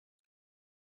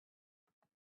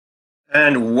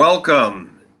And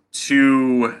welcome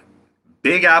to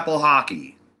Big Apple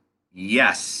Hockey.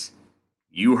 Yes,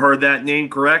 you heard that name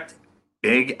correct.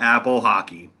 Big Apple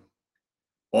Hockey.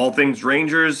 All Things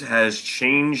Rangers has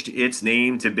changed its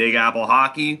name to Big Apple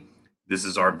Hockey. This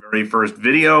is our very first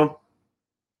video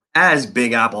as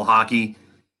Big Apple Hockey,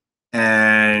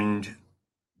 and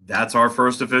that's our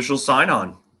first official sign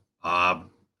on. I'm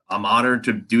honored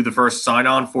to do the first sign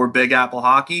on for Big Apple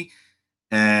Hockey,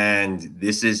 and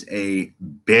this is a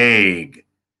big,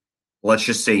 let's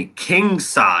just say,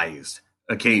 king-sized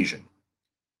occasion.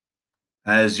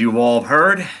 As you've all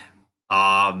heard,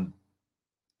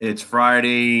 it's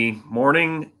Friday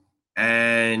morning,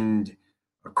 and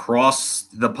across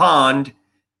the pond,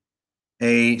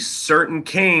 a certain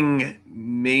king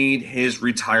made his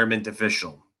retirement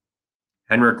official.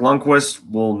 Henrik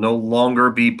Lundqvist will no longer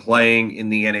be playing in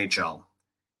the NHL.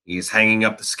 He's hanging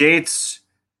up the skates,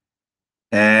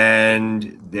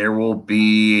 and there will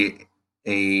be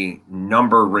a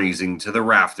number raising to the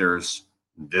rafters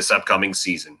this upcoming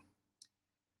season.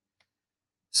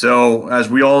 So, as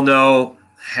we all know,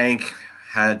 Hank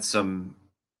had some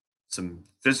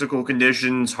physical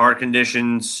conditions, heart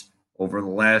conditions over the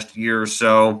last year or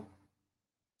so.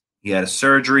 He had a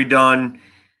surgery done.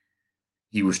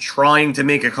 He was trying to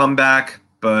make a comeback,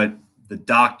 but the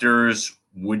doctors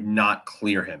would not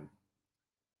clear him.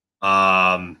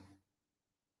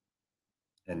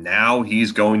 And now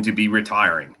he's going to be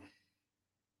retiring.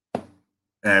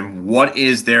 And what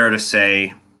is there to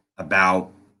say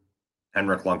about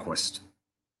Henrik Lundqvist?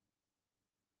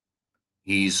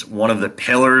 He's one of the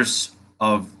pillars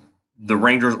of the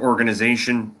Rangers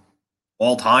organization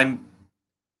all time.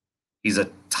 He's a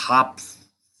top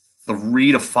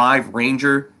 3 to 5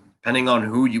 Ranger, depending on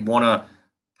who you want to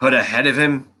put ahead of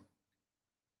him.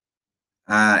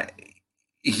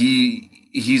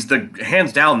 He's the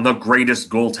hands down the greatest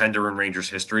goaltender in Rangers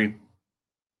history.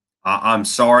 I'm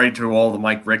sorry to all the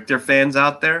Mike Richter fans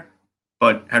out there,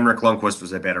 but Henrik Lundqvist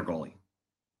was a better goalie.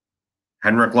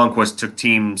 Henrik Lundqvist took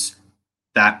teams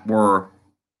that were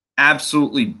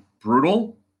absolutely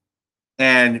brutal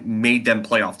and made them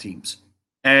playoff teams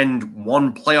and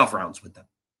won playoff rounds with them.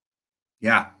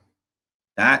 Yeah,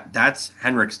 that's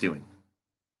Henrik's doing.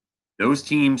 Those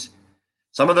teams,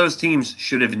 some of those teams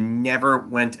should have never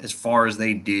went as far as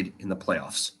they did in the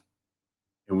playoffs.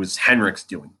 It was Henrik's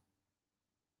doing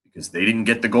because they didn't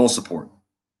get the goal support.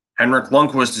 Henrik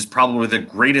Lundqvist is probably the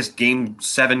greatest Game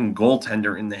 7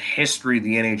 goaltender in the history of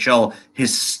the NHL.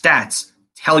 His stats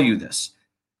tell you this.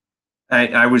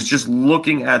 I was just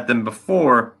looking at them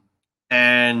before,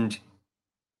 and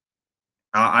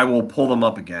I will pull them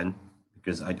up again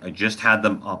because I just had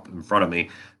them up in front of me.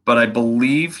 But I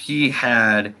believe he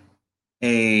had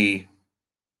a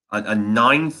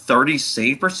 930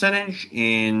 save percentage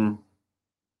in.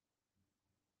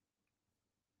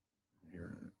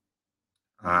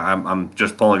 I'm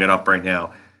just pulling it up right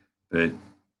now, but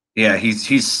yeah, he's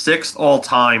 6th all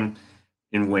time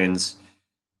in wins.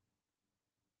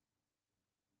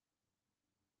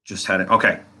 Just had it.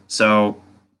 Okay, so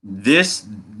these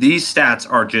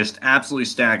stats are just absolutely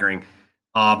staggering,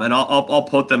 and I'll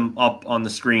put them up on the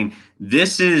screen.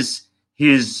 This is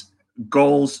his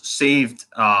goals saved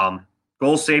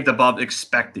above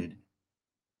expected,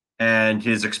 and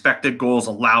his expected goals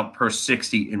allowed per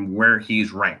 60, and where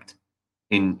he's ranked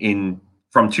in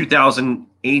from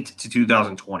 2008 to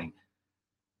 2020.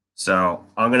 So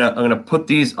I'm gonna put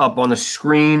these up on the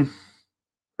screen.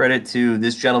 Credit to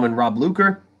this gentleman, Rob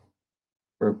Luker,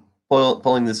 for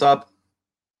pulling this up.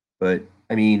 But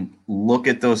I mean, look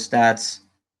at those stats.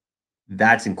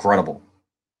 That's incredible.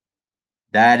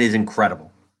 That is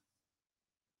incredible.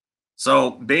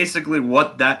 So basically,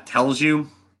 what that tells you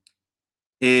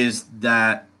is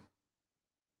that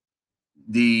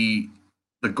the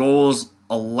goals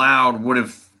allowed would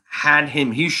have had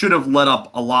him. He should have let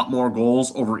up a lot more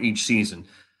goals over each season.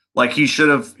 Like he should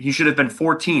have been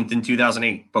 14th in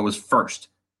 2008, but was first.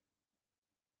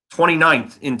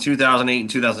 29th in 2008 and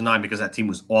 2009 because that team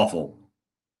was awful.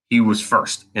 He was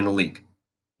first in the league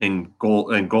in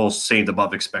goals saved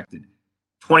above expected.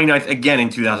 29th again in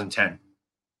 2010.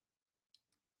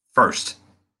 First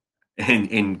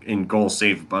in goals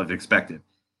saved above expected.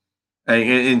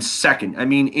 In second. I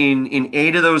mean, in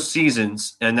 8 of those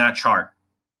seasons in that chart,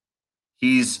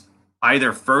 he's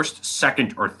either first,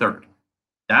 second, or third.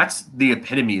 That's the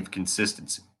epitome of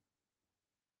consistency.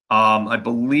 I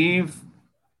believe,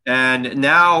 and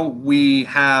now we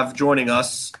have joining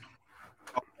us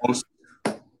host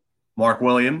Mark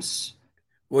Williams.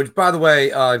 Which, by the way,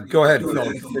 go ahead,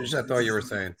 Phil. Finish that thought you were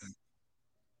saying.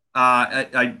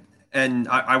 I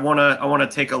want to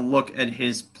take a look at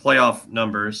his playoff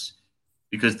numbers.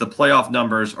 because the playoff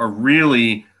numbers are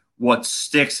really what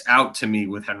sticks out to me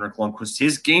with Henrik Lundqvist.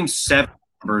 His Game 7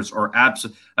 numbers are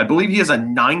absolute. I believe he has a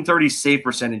 930 save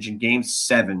percentage in Game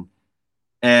 7,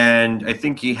 and I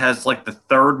think he has like the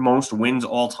third most wins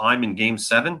all time in Game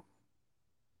 7.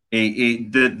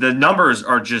 The numbers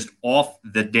are just off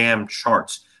the damn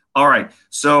charts. All right,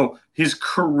 so his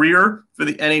career for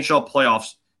the NHL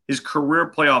playoffs, his career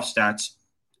playoff stats,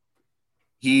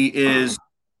 he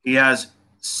has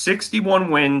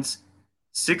 61 wins,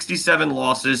 67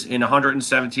 losses in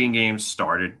 117 games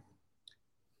started.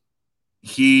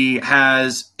 He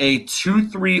has a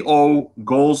 230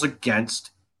 goals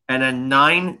against and a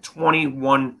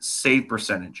 921 save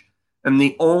percentage. And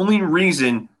the only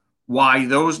reason why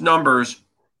those numbers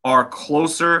are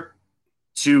closer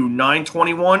to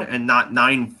 921 and not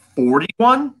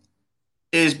 941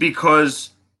 is because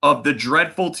of the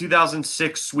dreadful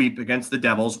 2006 sweep against the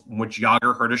Devils, in which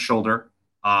Yager hurt his shoulder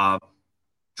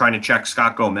trying to check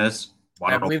Scott Gomez.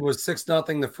 I believe it was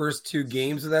 6-0 the first 2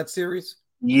 games of that series.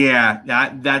 Yeah,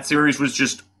 that series was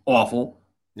just awful.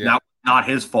 Yeah. That was not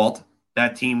his fault.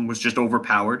 That team was just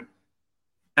overpowered.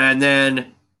 And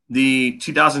then the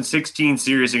 2016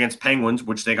 series against Penguins,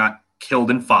 which they got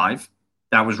killed in 5.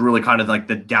 That was really kind of like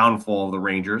the downfall of the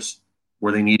Rangers,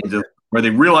 where they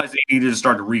realized they needed to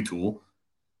start to retool.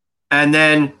 And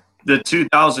then the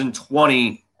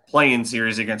 2020 play-in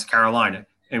series against Carolina,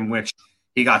 in which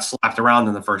he got slapped around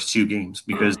in the first 2 games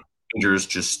because the Rangers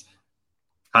just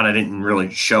kind of didn't really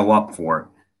show up for it.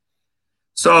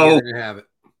 So, yeah, they didn't have it.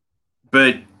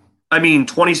 But I mean,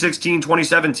 2016,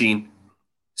 2017,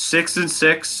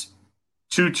 6-6,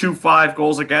 225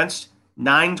 goals against,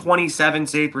 927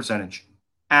 save percentage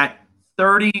at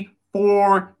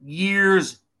 34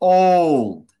 years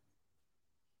old.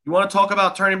 You want to talk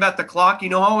about turning back the clock? You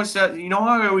know how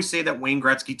I always say that Wayne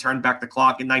Gretzky turned back the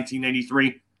clock in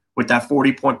 1983 with that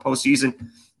 40-point postseason?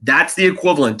 That's the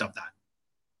equivalent of that.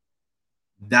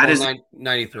 That is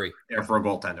 93 there for a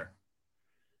goaltender.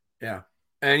 Yeah.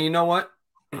 And you know what?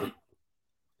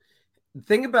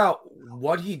 Think about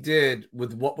what he did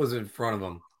with what was in front of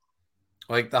him.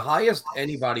 Like the highest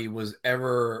anybody was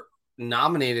ever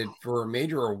nominated for a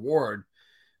major award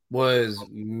was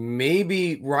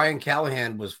maybe Ryan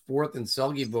Callahan was 4th in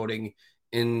Selke voting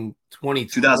in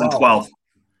 2012.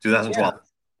 2012. Yeah.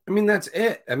 I mean, that's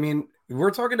it. I mean,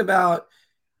 we're talking about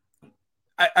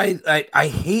I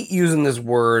hate using this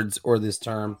words or this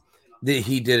term that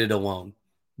he did it alone,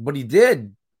 but he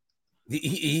did.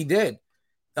 He did.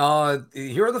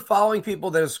 Here are the following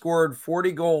people that have scored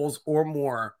 40 goals or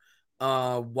more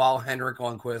while Henrik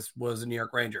Lundqvist was a New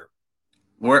York Ranger.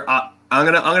 I'm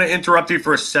gonna interrupt you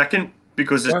for a second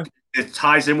because it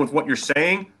ties in with what you're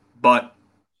saying. But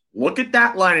look at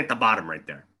that line at the bottom right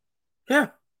there. Yeah.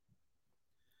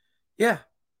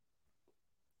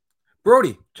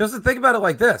 Brody, just to think about it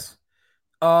like this,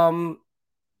 because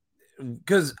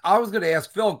I was going to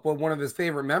ask Phil what one of his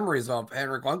favorite memories of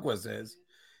Henrik Lundqvist is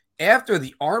after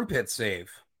the armpit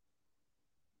save,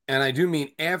 and I do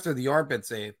mean after the armpit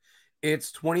save.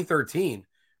 It's 2013,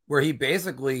 where he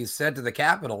basically said to the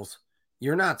Capitals,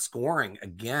 "You're not scoring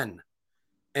again,"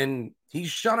 and he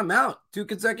shut him out 2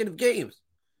 consecutive games.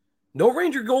 No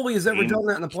Ranger goalie has ever done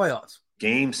that in the playoffs.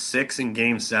 Game 6 and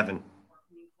Game 7.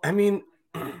 I mean.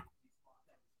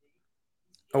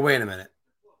 Oh, wait a minute.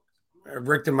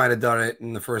 Richter might have done it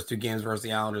in the first 2 games versus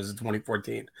the Islanders in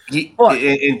 2014. In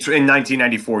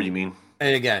 1994, you mean?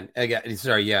 And again,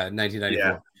 sorry, yeah,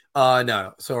 1994. Yeah.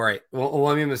 No. So, all right. Well,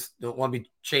 let me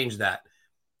change that.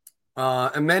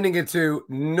 Amending it to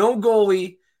no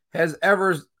goalie has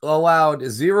ever allowed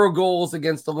 0 goals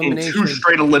against elimination. In 2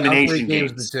 straight elimination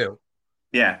games. To 2.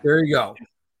 Yeah. There you go.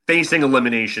 Facing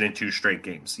elimination in 2 straight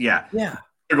games. Yeah. Yeah.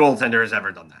 No goaltender has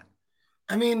ever done that.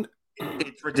 I mean,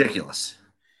 it's ridiculous.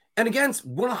 And against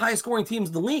one of the highest scoring teams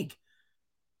in the league.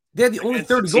 They had the only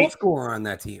 30 goal scorer on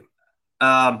that team.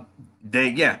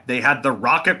 They had the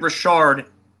Rocket Richard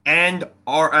and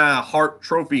our Hart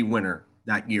Trophy winner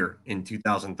that year in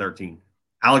 2013,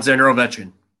 Alexander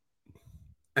Ovechkin.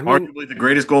 I mean, arguably the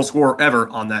greatest goal scorer ever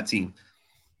on that team.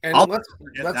 And let's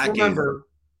remember. Game.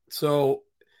 So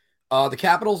the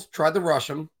Capitals tried to rush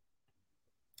him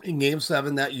in Game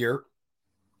 7 that year,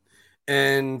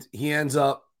 and he ends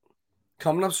up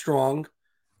coming up strong.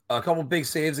 A couple big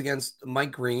saves against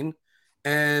Mike Green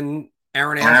and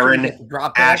Aaron Asham.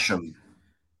 Drop pass.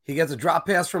 He gets a drop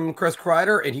pass from Chris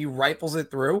Kreider, and he rifles it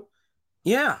through.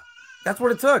 Yeah, that's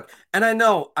what it took. And I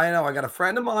know. I got a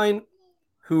friend of mine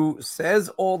who says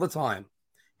all the time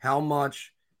how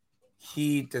much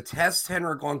he detests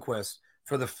Henrik Lundqvist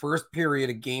for the first period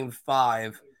of Game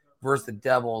 5 versus the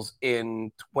Devils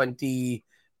in 20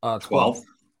 12.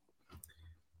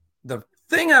 The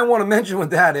thing I want to mention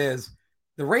with that is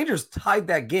the Rangers tied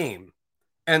that game,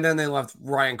 and then they left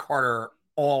Ryan Carter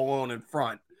all alone in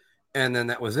front, and then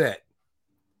that was it.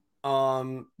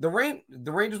 The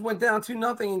Rangers went down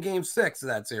 2-0 in Game 6 of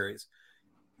that series.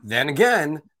 Then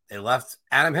again, they left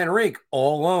Adam Henrik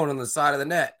all alone on the side of the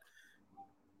net.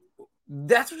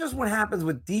 That's just what happens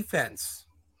with defense.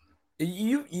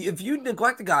 If you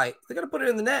neglect a guy, they're going to put it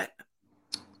in the net.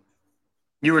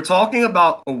 You were talking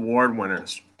about award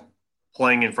winners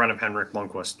playing in front of Henrik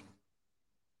Lundqvist.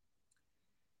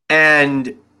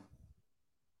 And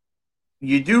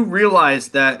you do realize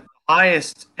that the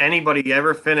highest anybody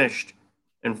ever finished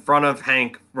in front of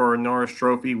Hank for a Norris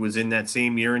Trophy was in that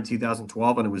same year in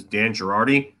 2012, and it was Dan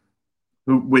Girardi,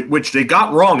 which they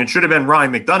got wrong. It should have been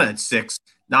Ryan McDonagh at 6,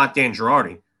 not Dan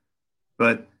Girardi.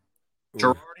 But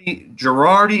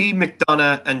Girardi,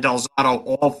 McDonagh, and Delzato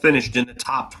all finished in the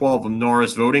top 12 of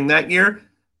Norris voting that year.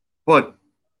 But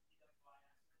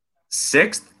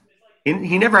 6th,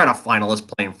 he never had a finalist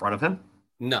play in front of him.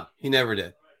 No, he never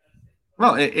did.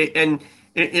 Well,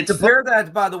 it's compare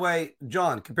that, by the way,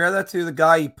 John. Compare that to the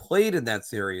guy he played in that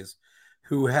series,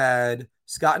 who had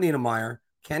Scott Niedermayer,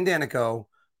 Ken Danico,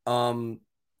 Brian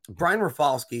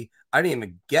Rafalski. I didn't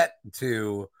even get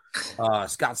to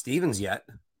Scott Stevens yet.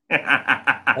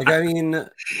 Marty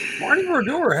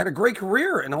Brodeur had a great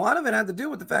career, and a lot of it had to do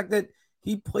with the fact that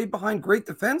he played behind great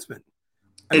defensemen.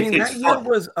 That year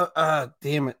was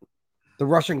damn it, the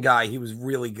Russian guy. He was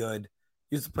really good.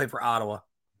 He used to play for Ottawa.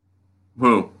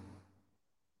 Who?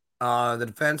 The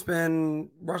defenseman,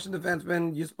 Russian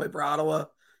defenseman, used to play for Ottawa.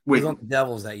 He was on the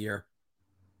Devils that year.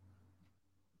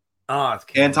 It's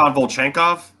Anton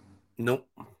Volchenkov? Nope.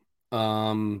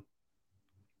 I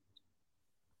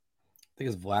think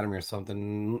it's Vladimir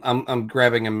something. I'm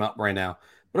grabbing him up right now.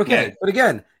 But okay. Yeah. But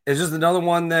again, it's just another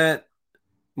one that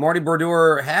Marty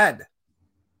Brodeur had.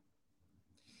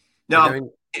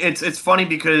 No, it's funny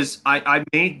because I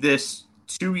made this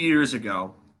 2 years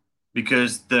ago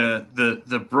because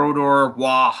the Brodeur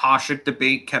Waugh Hasek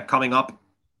debate kept coming up.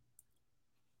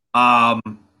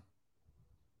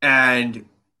 And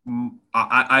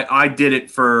I did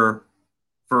it for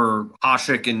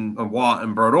Hasek and Waugh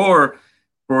and Brodeur.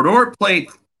 Brodeur played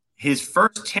his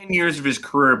first 10 years of his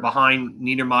career behind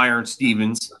Niedermayer and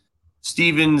Stevens.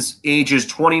 Stevens ages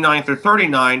 29 through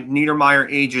 39,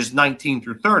 Niedermayer ages 19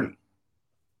 through 30.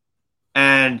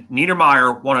 And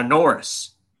Niedermayer won a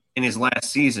Norris in his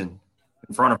last season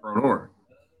in front of Brodeur.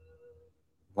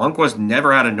 Lundqvist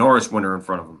never had a Norris winner in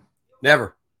front of him.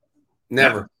 Never.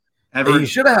 Ever. He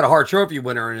should have had a Hart Trophy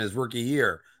winner in his rookie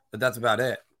year, but that's about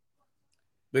it.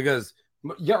 Because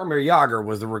Jaromir Jagr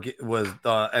was the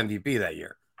MVP that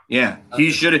year. Yeah, he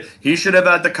should have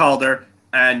had the Calder,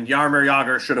 and Jaromir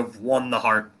Jagr should have won the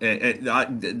Hart.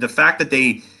 The fact that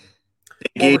the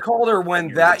Calder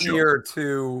went that year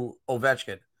to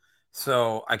Ovechkin,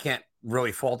 so I can't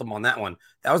really fault him on that one.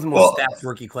 That was the most stacked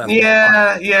rookie class.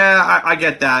 Yeah, I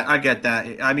get that.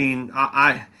 I mean,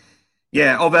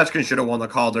 Ovechkin should have won the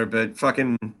Calder, but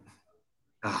fucking,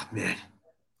 oh man.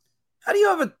 How do you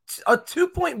have a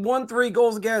 2.13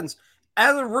 goals against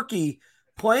as a rookie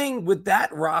playing with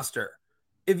that roster?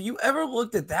 If you ever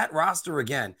looked at that roster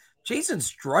again, Jason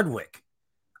Strudwick,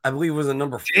 I believe, was a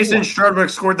number 4. Jason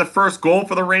Strudwick scored the first goal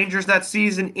for the Rangers that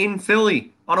season in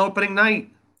Philly on opening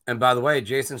night. And by the way,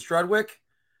 Jason Strudwick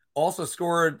also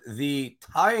scored the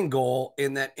tying goal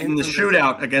in the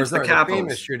shootout against the Capitals.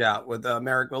 The famous shootout with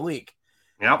Marek Malik.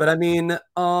 Yeah, but I mean, do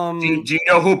you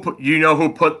know who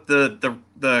put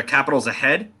the Capitals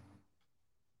ahead?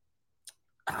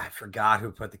 I forgot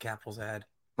who put the Capitals ahead.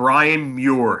 Brian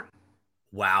Muir.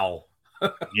 Wow.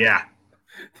 Yeah,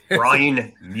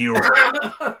 Brian Muir.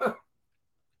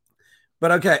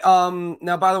 But okay.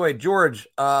 Now, by the way, George,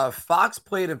 Fox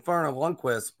played in front of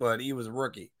Lundqvist, but he was a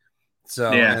rookie.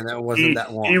 So yeah, and that wasn't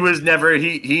that long. He was never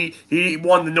he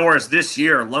won the Norris this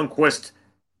year. Lundqvist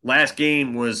last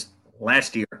game was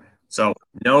last year. So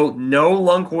no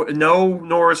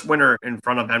Norris winner in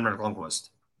front of Henrik Lundqvist.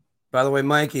 By the way,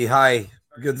 Mikey, hi.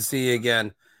 Good to see you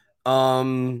again.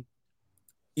 You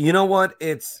know what?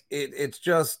 It's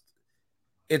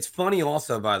funny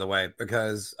also, by the way,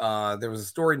 because there was a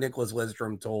story Nicholas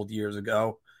Lidstrom told years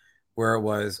ago where it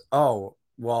was, oh,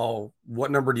 well, what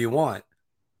number do you want?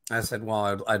 I said,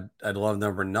 well, I'd love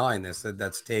number 9. They said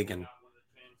that's taken.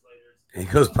 And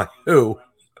he goes, by who?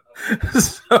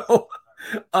 So,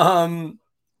 Henrik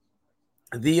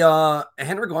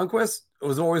Lundqvist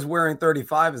was always wearing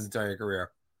 35 his entire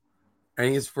career,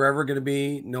 and he's forever going to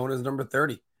be known as number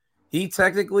 30. He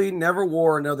technically never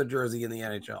wore another jersey in the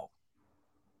NHL.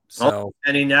 So,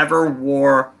 and he never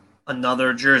wore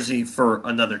another jersey for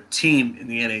another team in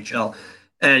the NHL.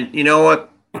 And you know what?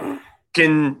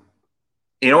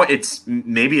 It's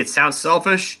maybe it sounds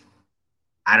selfish.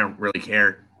 I don't really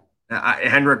care.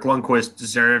 Henrik Lundqvist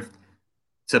deserved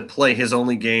to play his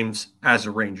only games as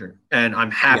a Ranger, and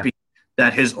I'm happy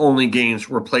that his only games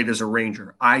were played as a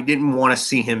Ranger. I didn't want to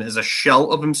see him as a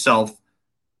shell of himself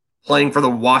playing for the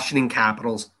Washington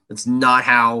Capitals. It's not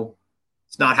how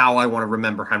I want to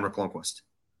remember Henrik Lundqvist.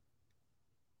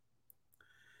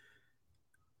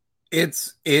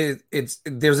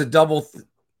 There's a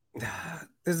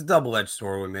double-edged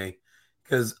sword with me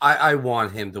because I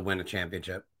want him to win a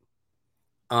championship.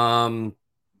 I've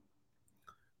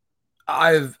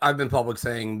been public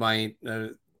saying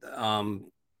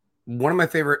one of my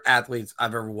favorite athletes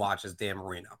I've ever watched is Dan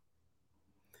Marino.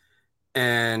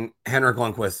 And Henrik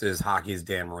Lundqvist is hockey's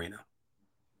Dan Marino.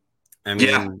 I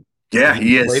mean,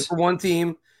 he is. Played for one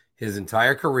team his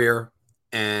entire career,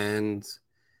 and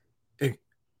it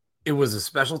was a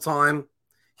special time.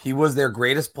 He was their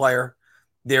greatest player.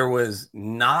 There was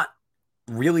not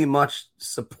really much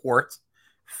support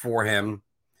for him,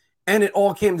 and it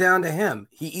all came down to him.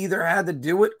 He either had to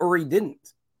do it or he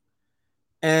didn't.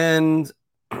 And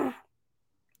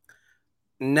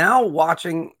now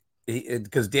watching,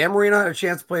 because Dan Marino had a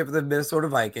chance to play for the Minnesota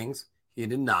Vikings, he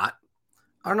did not.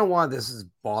 I don't know why this is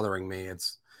bothering me.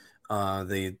 It's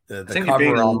the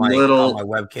cover on my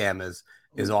webcam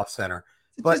is off center.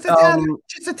 But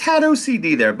just a tad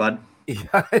OCD there, bud. Yeah,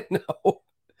 I know.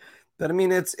 But I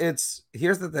mean, it's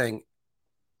here's the thing.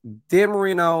 Dan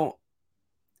Marino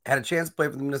had a chance to play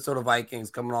for the Minnesota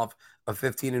Vikings coming off a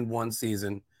 15-1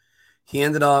 season. He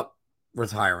ended up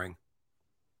retiring.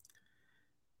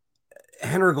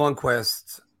 Henrik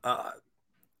Lundqvist,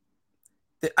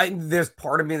 there's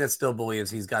part of me that still believes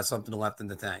he's got something left in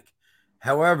the tank.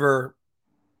 However,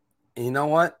 you know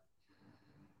what?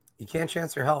 You can't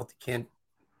chance your health. You can't.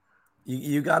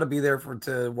 You got to be there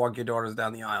to walk your daughters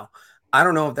down the aisle. I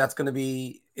don't know if that's going to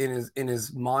be in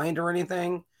his mind or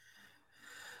anything,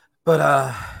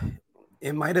 but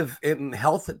it might have.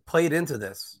 Health played into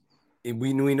this.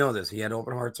 We know this. He had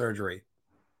open heart surgery,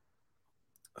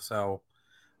 so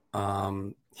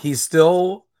he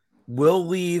still will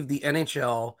leave the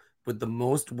NHL with the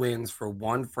most wins for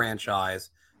one franchise,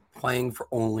 playing for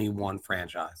only one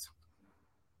franchise.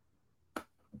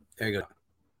 There you go.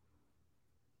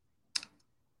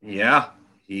 Yeah,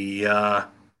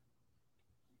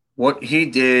 what he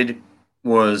did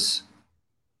was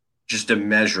just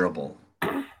immeasurable.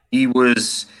 He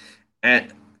was,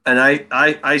 and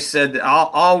I said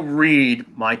I'll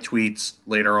read my tweets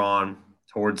later on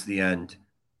towards the end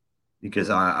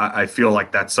because I feel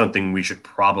like that's something we should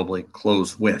probably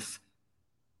close with.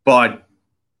 But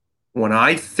when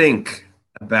I think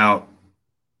about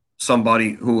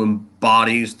somebody who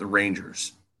embodies the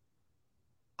Rangers,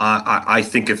 I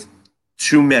think of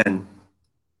two men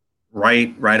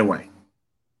right away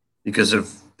because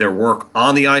of their work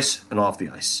on the ice and off the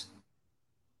ice.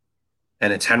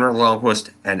 And it's Henrik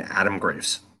Lundqvist and Adam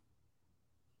Graves.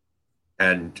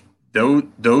 And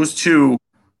those two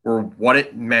were what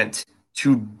it meant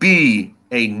to be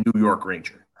a New York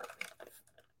Ranger.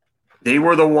 They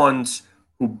were the ones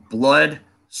who bled,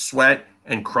 sweat,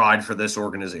 and cried for this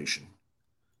organization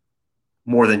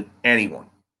more than anyone.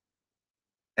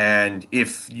 And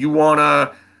if you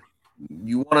wanna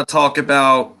talk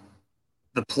about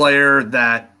the player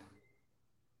that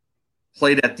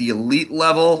played at the elite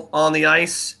level on the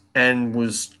ice and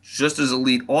was just as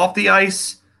elite off the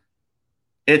ice,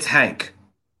 it's Hank.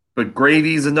 But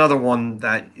Gravy's another one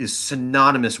that is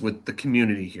synonymous with the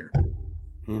community here.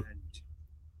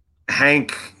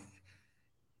 Hank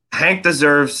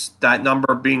deserves that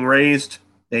number being raised.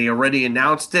 They already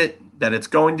announced it, that it's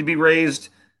going to be raised.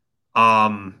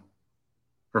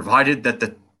 Provided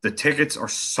that the tickets are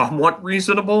somewhat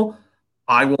reasonable,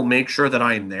 I will make sure that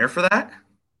I am there for that.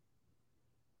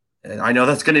 And I know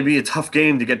that's going to be a tough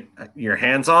game to get your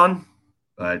hands on,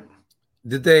 but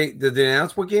did they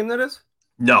announce what game that is?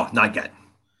 No, not yet.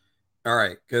 All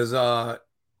right, because our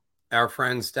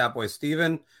friend Statboy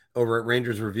Steven over at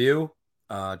Rangers Review,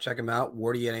 check him out.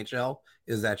 Wardy NHL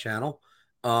is that channel.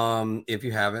 If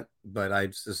you haven't, but I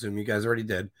just assume you guys already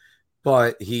did.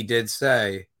 But he did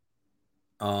say,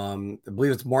 I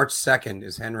believe it's March 2nd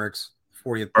is Henrik's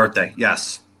 40th birthday.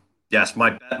 Yes.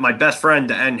 My best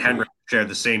friend and Henrik share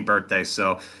the same birthday,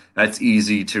 so that's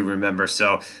easy to remember.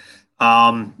 So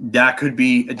that could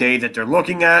be a day that they're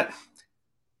looking at.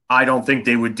 I don't think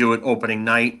they would do it opening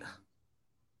night,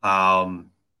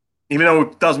 even though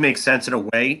it does make sense in a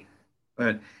way.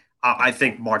 But I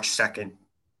think March 2nd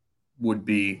would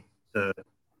be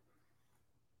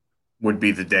would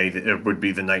be the day that it would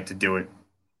be the night to do it.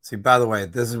 See, by the way,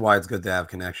 this is why it's good to have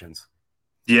connections.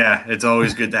 Yeah, it's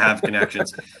always good to have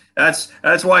connections. That's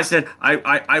why I said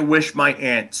I wish my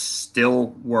aunt still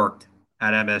worked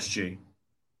at MSG.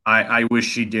 I wish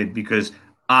she did because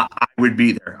I would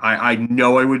be there. I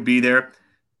know I would be there.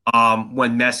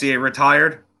 When Messier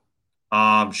retired,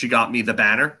 she got me the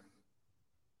banner.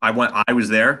 I was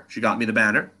there. She got me the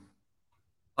banner.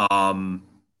 Um,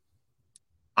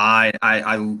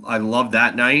 I love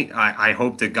that night. I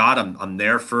hope to God I'm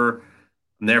there for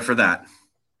that.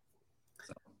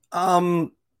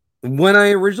 When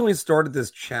I originally started this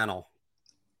channel,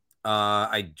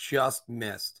 I just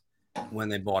missed when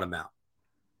they bought him out.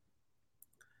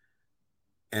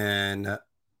 And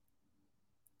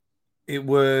it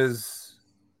was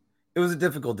a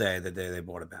difficult day the day they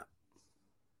bought him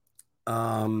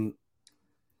out.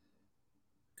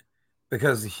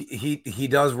 Because he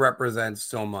does represent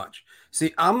so much.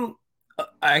 See,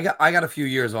 I got a few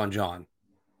years on John.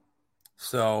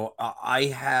 So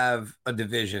I have a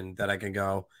division that I can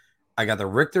go. I got the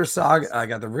Richter saga, I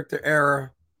got the Richter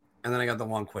era, and then I got the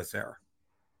Lundqvist era.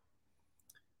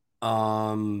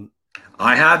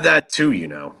 I have that too, you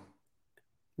know.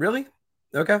 Really?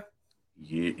 Okay.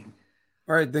 Yeah.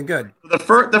 All right, then good.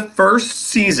 The first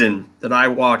season that I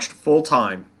watched full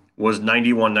time was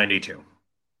 91-92.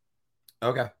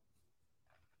 Okay.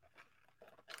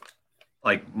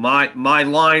 Like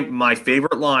my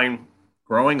favorite line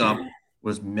growing up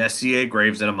was Messier,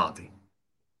 Graves, and Amati.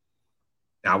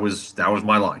 That was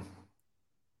my line.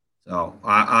 So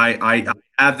I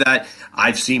have that.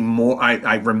 I've seen more.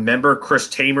 I remember Chris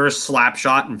Tamer's slap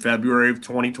shot in February of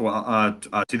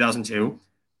 2002.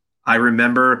 I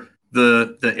remember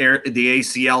the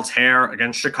ACL tear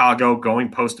against Chicago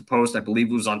going post to post. I believe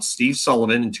it was on Steve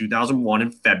Sullivan in 2001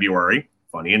 in February.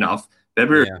 Funny enough,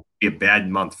 February would be a bad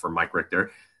month for Mike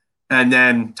Richter. And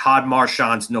then Todd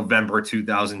Marchand's November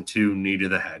 2002 knee to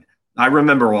the head. I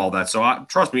remember all that. So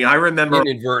trust me, I remember.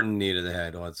 Inadvertent knee to the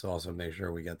head. Let's also make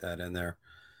sure we get that in there.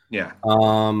 Yeah.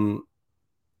 And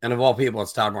of all people,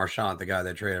 it's Todd Marchand, the guy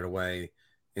that traded away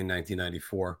in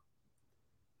 1994.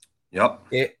 Yep.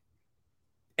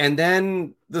 And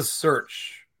then the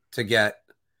search to get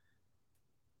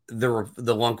the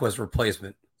Lundqvist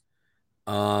replacement.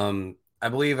 I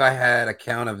believe I had a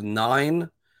count of nine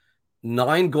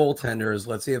goaltenders.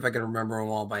 Let's see if I can remember them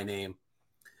all by name.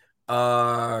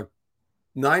 9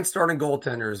 starting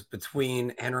goaltenders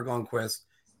between Henrik Lundqvist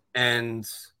and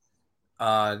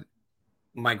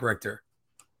Mike Richter.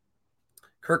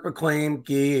 Kirk McLean,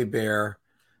 Guy Hebert,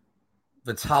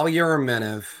 Vitaly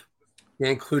Yeremeyev,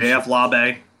 Dan Kluch, JF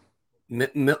Labe,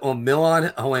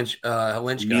 Milan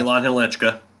Helinchka. Milan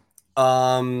Helinchka.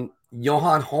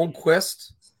 Johan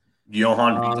Holmquist.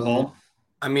 Johan Vital.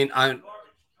 I mean, I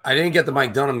didn't get the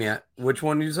Mike Dunham yet. Which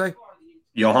one did you say?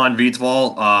 Johan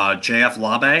Vital, JF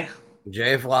Labe.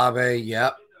 JF Labe,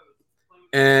 yep.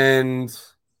 And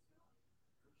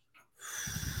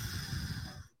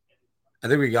I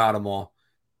think we got them all.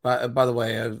 By the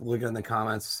way, I was looking in the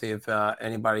comments to see if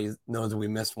anybody knows that we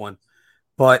missed one.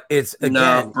 But it's again.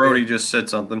 No, Brody just said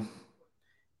something.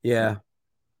 Yeah,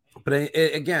 but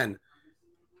again,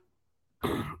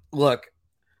 look,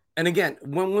 and again,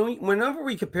 whenever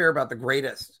we compare about the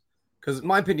greatest, because in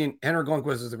my opinion, Henrik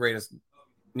Lundqvist is the greatest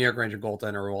New York Ranger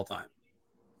goaltender of all time,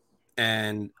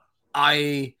 and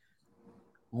I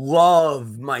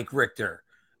love Mike Richter.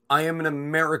 I am an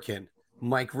American.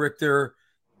 Mike Richter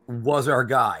was our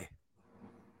guy.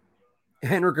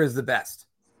 Henrik is the best.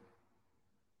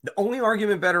 The only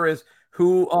argument better is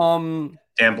who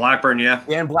Dan Blackburn, yeah.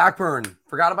 Dan Blackburn.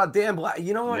 Forgot about Dan Black.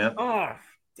 You know what? Yep. Oh,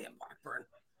 Dan Blackburn.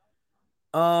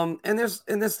 And there's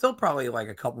still probably like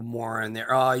a couple more in there.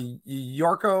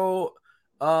 Jarkko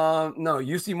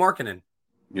UC Markkinen.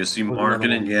 UC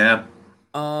Markkinen, yeah.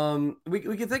 We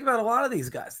can think about a lot of these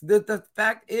guys. The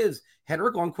fact is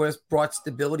Henrik Lundqvist brought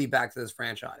stability back to this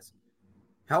franchise.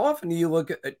 How often do you look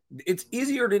at it? It's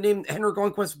easier to name Henrik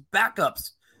Lundqvist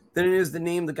backups than it is to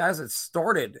name the guys that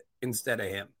started instead of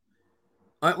him.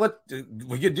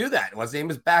 We could do that. Let's name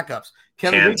his backups.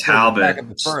 Cam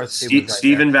Talbot,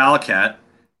 Stephen Valakat,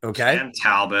 okay. Cam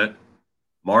Talbot,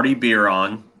 Marty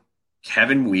Biron,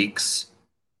 Kevin Weeks,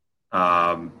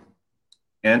 Antti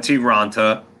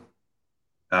Ranta,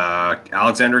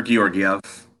 Alexander Georgiev.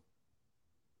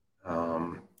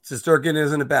 Shesterkin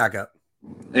isn't a backup.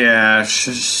 Yeah,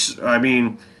 I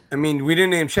mean, we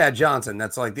didn't name Chad Johnson.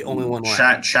 That's like the only one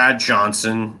left. Chad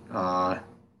Johnson. Oh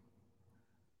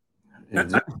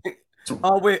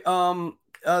wait,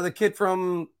 the kid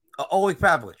from Oleg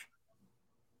Pavlich.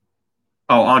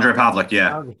 Oh, Andre Pavlik,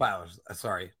 yeah. Andre Pavlich.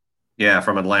 Sorry. Yeah,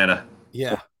 from Atlanta.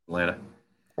 Yeah. Atlanta.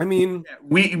 I mean,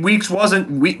 Weeks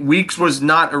was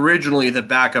not originally the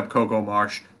backup Coco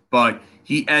Marsh, but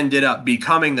he ended up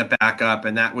becoming the backup,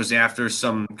 and that was after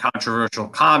some controversial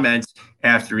comments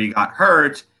after he got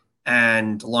hurt,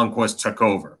 and Lundqvist took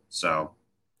over. So,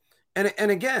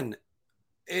 and again,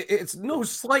 it's no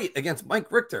slight against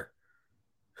Mike Richter,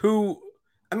 who,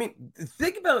 I mean,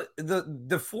 think about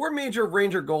the four major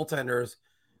Ranger goaltenders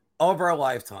of our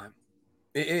lifetime.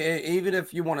 Even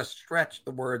if you want to stretch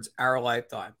the words "our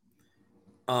lifetime,"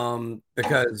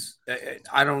 because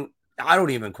I don't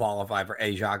even qualify for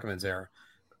A. Jacquemin's era.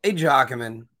 A.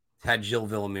 Jacquemin had Gilles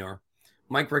Villemure.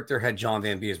 Mike Richter had John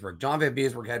Van Beesbrook. John Van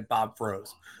Beesbrook had Bob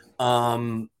Froese.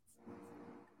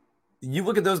 You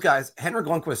look at those guys. Henrik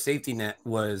Lundqvist's safety net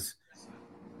was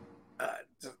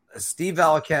Steve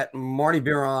Valiquette, Marty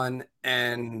Biron,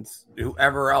 and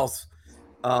whoever else.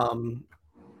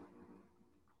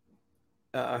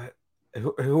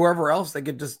 Whoever else they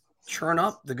could just churn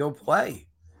up to go play.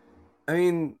 I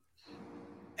mean,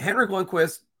 Henrik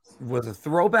Lundqvist was a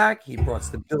throwback. He brought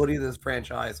stability to this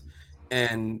franchise.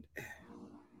 And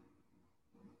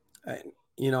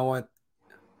you know what?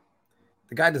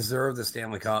 The guy deserved the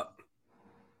Stanley Cup.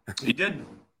 He did.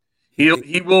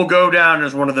 He will go down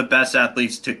as one of the best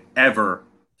athletes to ever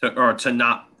to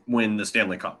not win the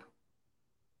Stanley Cup.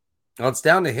 Well, it's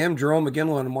down to him, Jerome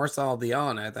McGinley, and Marcel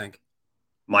Dion, I think.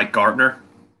 Mike Gartner.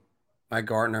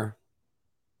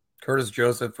 Curtis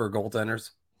Joseph for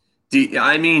goaltenders.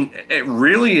 I mean, it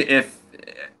really, if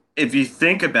you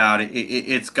think about it,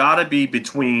 it's got to be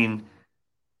between,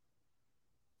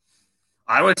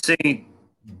 I would say,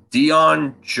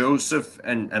 Dion, Joseph,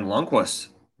 and Lundqvist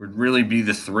would really be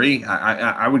the three.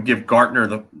 I would give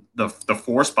Gartner the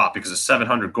four spot because of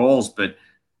 700 goals, but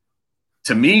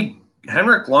to me,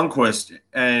 Henrik Lundqvist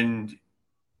and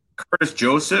Curtis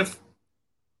Joseph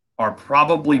are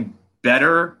probably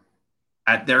better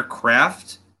at their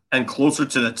craft and closer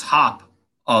to the top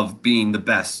of being the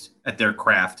best at their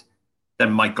craft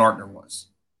than Mike Gartner was.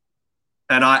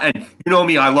 And you know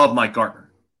me, I love Mike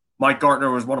Gartner. Mike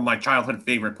Gartner was one of my childhood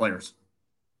favorite players.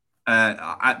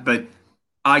 But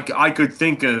I could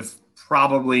think of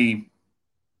probably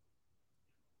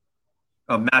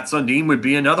Matt Sundin would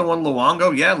be another one.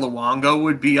 Luongo, yeah, Luongo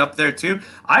would be up there too.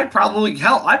 I'd probably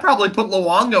put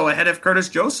Luongo ahead of Curtis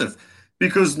Joseph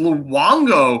because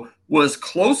Luongo was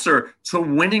closer to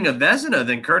winning a Vezina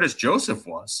than Curtis Joseph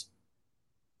was.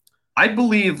 I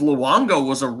believe Luongo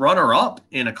was a runner-up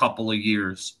in a couple of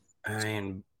years. I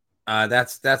mean,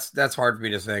 that's hard for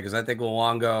me to say because I think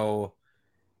Luongo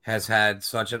has had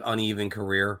such an uneven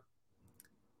career.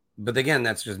 But again,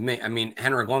 that's just me. I mean,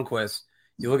 Henrik Lundqvist,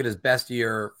 you look at his best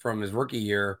year from his rookie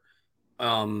year,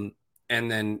 and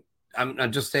then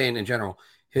I'm just saying in general,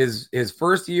 his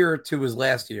first year to his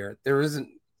last year, there isn't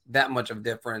that much of a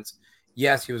difference.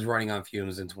 Yes, he was running on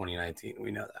fumes in 2019. We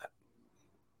know that.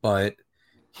 But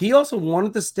he also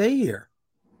wanted to stay here.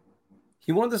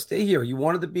 He wanted to stay here. He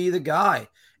wanted to be the guy.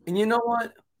 And you know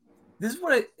what? This is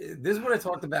what I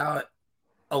talked about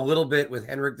a little bit with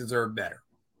Henrik Deserved Better.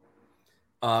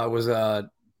 It was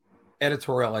a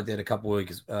editorial I did a couple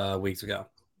weeks ago.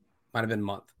 Might have been a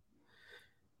month.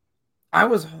 I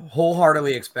was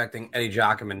wholeheartedly expecting Eddie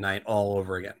Jacquemin night all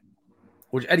over again,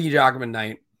 which Eddie Jacquemin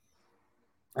night,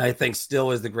 I think,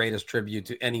 still is the greatest tribute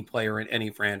to any player in any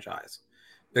franchise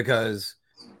because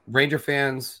Ranger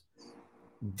fans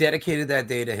dedicated that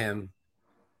day to him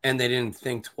and they didn't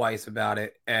think twice about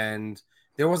it. And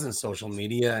there wasn't social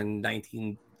media in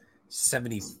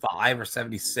 1975 or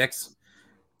 76.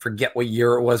 Forget what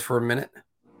year it was for a minute.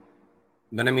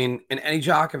 But I mean, and Eddie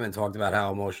Jacquemin talked about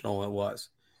how emotional it was.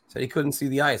 Said he couldn't see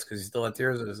the ice because he still had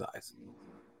tears in his eyes.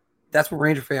 That's what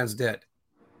Ranger fans did.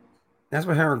 That's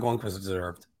what Henrik Lundqvist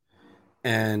deserved.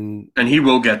 And he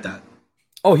will get that.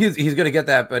 Oh, he's going to get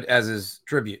that, but as his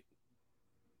tribute.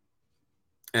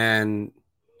 And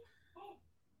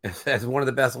as one of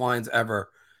the best lines ever,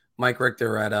 Mike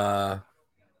Richter at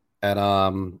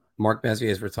Mark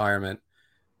Messier's retirement.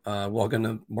 Welcome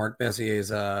to Mark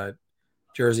Messier's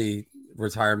jersey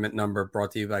retirement number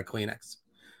brought to you by Kleenex.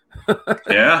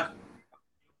 Yeah.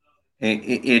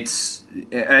 This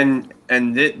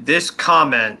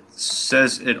comment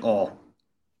says it all.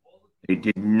 They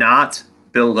did not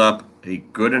build up a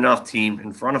good enough team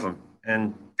in front of him,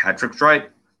 and Patrick's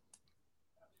right.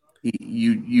 They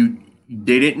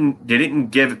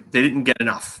didn't get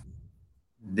enough.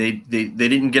 They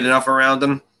didn't get enough around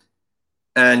him,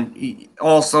 and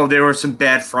also there were some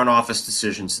bad front office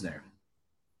decisions there.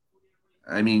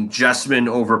 I mean, Jessman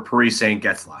over Parise and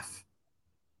Getzlaff.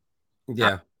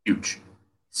 Yeah. Huge.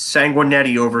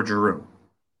 Sanguinetti over Giroux.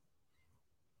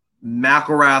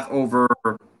 McElrath over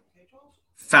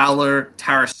Fowler,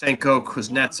 Tarasenko,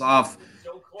 Kuznetsov,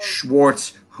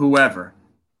 Schwartz, whoever.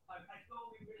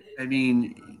 I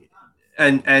mean,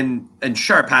 and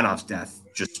Sharapanov's death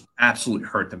just absolutely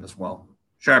hurt them as well.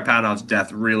 Sharapanov's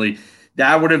death really,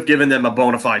 that would have given them a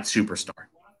bona fide superstar.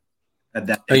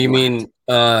 Oh, you mean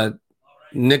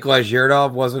Nikolai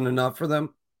Zherdov wasn't enough for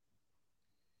them?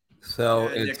 So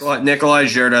yeah, Nikolai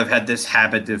Zherdov had this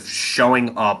habit of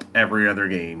showing up every other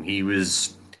game. He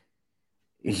was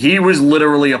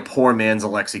literally a poor man's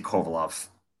Alexei Kovalov.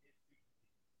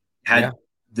 Had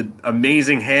the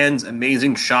amazing hands,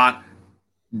 amazing shot,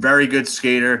 very good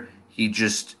skater. He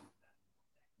just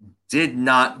did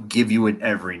not give you it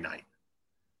every night.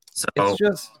 So it's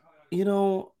just,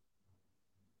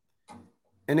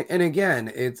 and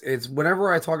again, it's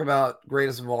whenever I talk about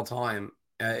greatest of all time,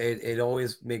 it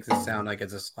always makes it sound like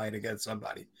it's a slight against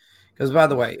somebody. Because by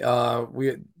the way,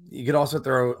 you could also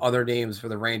throw other names for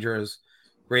the Rangers'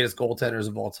 greatest goaltenders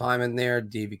of all time in there: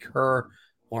 Davey Kerr,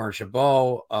 Lauren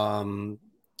Chabot,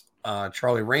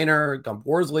 Charlie Rayner, Gump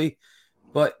Worsley.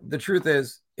 But the truth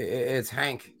is, it's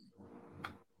Hank.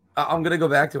 I'm going to go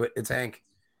back to it. It's Hank.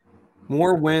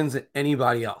 More wins than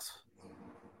anybody else.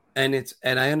 And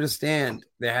I understand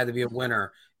there had to be a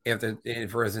winner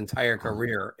for his entire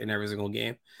career in every single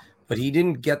game, but he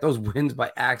didn't get those wins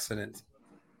by accident.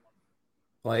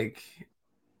 Like,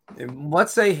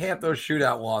 let's say half those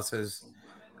shootout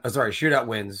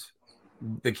wins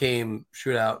became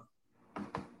shootout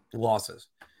losses.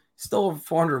 Still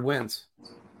 400 wins.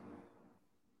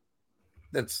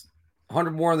 That's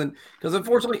 100 more than, because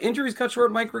unfortunately injuries cut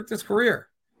short Mike Richter's career.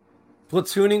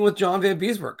 Platooning with John Van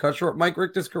Beesbrook cut short Mike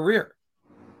Richter's career.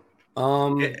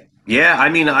 Yeah, I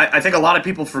mean, I think a lot of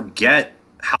people forget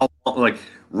how like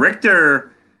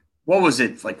Richter. What was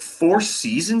it, like 4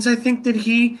 seasons? I think that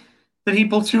he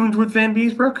platooned with Van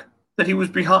Beesbrook. That he was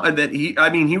behind.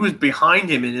 He was behind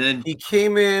him, and then he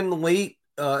came in late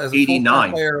as a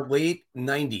 89 player, late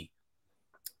 90.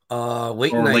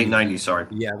 Late 90, sorry.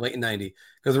 Yeah, late 90.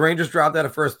 Because the Rangers dropped out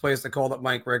of first place. They called up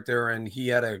Mike Richter, and he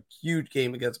had a huge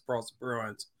game against Boston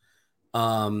Bruins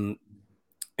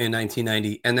in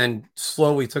 1990, and then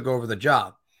slowly took over the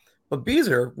job. But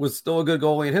Beezer was still a good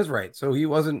goalie in his right, so he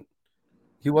wasn't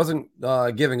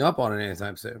giving up on it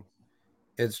anytime soon.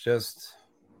 That's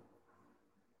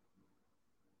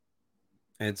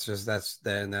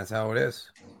how it is.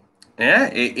 Yeah,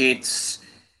 it's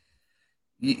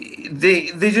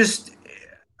they just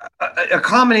a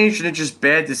combination of just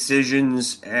bad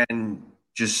decisions and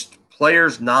just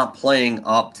players not playing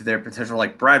up to their potential.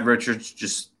 Like Brad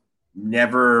Richards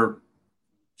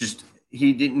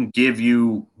he didn't give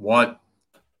you what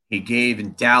he gave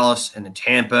in Dallas and in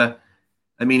Tampa.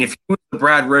 I mean, if he was the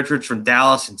Brad Richards from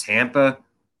Dallas and Tampa,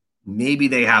 maybe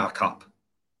they have a cup.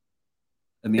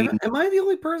 I mean, am I the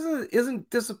only person that isn't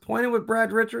disappointed with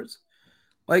Brad Richards?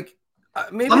 Like,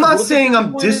 maybe I'm not saying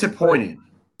I'm disappointed.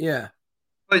 Yeah.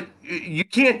 But you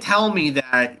can't tell me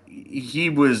that he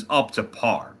was up to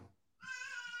par.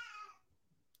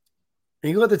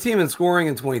 He led the team in scoring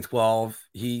in 2012.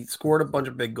 He scored a bunch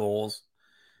of big goals.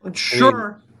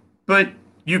 Sure, but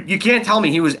you can't tell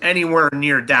me he was anywhere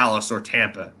near Dallas or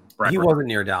Tampa. He wasn't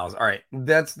near Dallas. All right,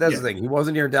 that's the thing. He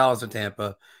wasn't near Dallas or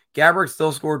Tampa. Gaborik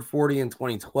still scored 40 in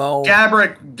 2012.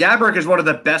 Gaborik is one of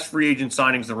the best free agent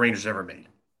signings the Rangers ever made.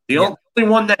 The only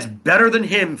one that's better than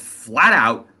him, flat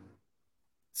out,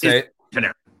 is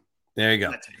Panarin. There you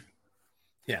go.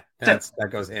 Yeah, that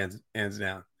goes hands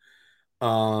down.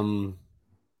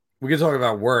 We could talk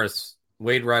about worse,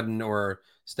 Wade Rudden or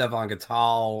Stefan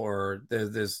Gattal, or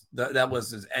that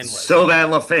was his endless. Sylvain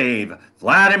Lefebvre,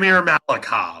 Vladimir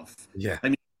Malakov. Yeah, I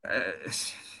mean,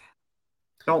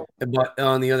 don't. But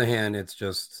on the other hand, it's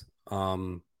just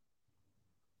Henrik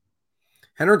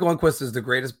Lundqvist is the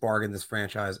greatest bargain this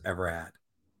franchise ever had.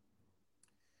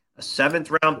 A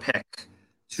 7th round pick,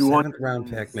 7th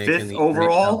round pick, 5th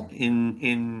overall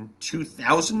in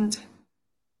 2000.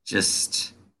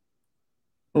 Just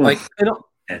like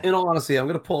in all honesty, I'm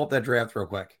going to pull up that draft real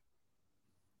quick.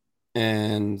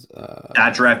 And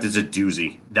that draft is a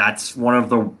doozy. That's one of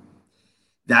the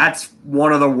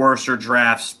worser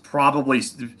drafts probably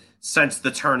since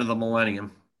the turn of the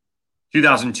millennium.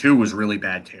 2002 was really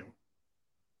bad too.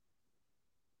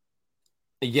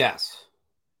 Yes.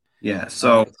 Yeah.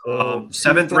 So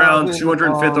 7th round,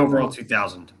 205th overall,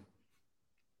 2000.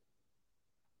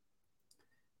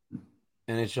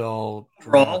 NHL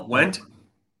draw went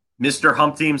Mr.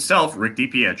 Humpty himself, Rick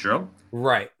DiPietro.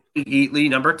 Right. Eatley,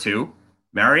 number 2.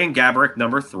 Marian Gaborik,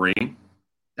 number 3.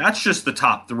 That's just the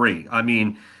top 3. I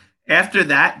mean, after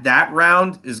that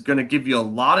round is going to give you a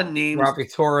lot of names.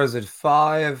 Rafi Torres at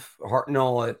 5,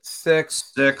 Hartnell at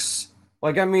 6.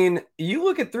 Like, I mean, you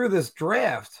look at through this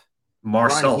draft.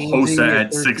 Marcel Ron Hossa Hainsey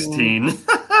at 16.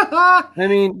 I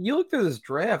mean, you look through this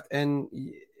draft, and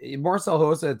Marcel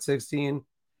Hossa at 16.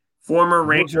 Former Luke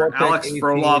Ranger Warpick, Alex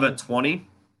Frolov 18. at 20.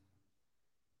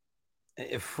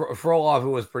 Frolov,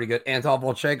 who was pretty good. Anton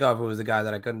Volchenkov, who was the guy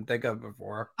that I couldn't think of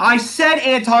before. I said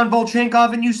Anton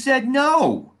Volchenkov, and you said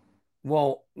no.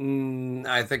 Well,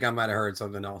 I think I might have heard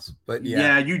something else, but yeah.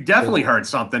 Yeah, you definitely heard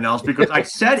something else because I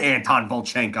said Anton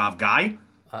Volchenkov, guy.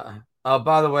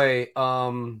 By the way,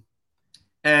 and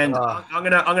I'm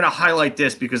gonna highlight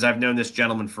this because I've known this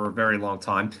gentleman for a very long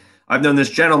time. I've known this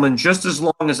gentleman just as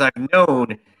long as I've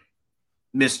known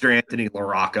Mr. Anthony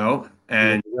LaRocco,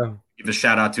 and give a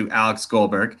shout out to Alex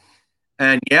Goldberg.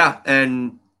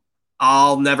 And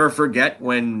I'll never forget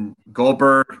when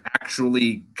Goldberg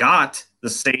actually got the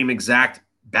same exact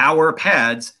Bauer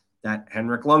pads that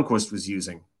Henrik Lundqvist was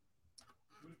using.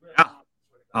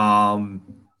 Yeah.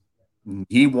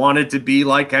 He wanted to be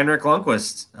like Henrik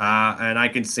Lundqvist. And I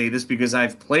can say this because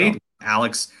I've played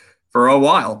Alex for a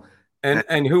while.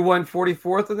 And who won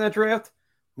 44th in that draft?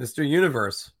 Mr.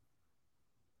 Universe.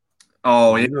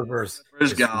 Oh, Universe.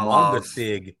 Humongous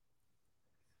big.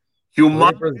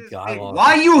 Humongous.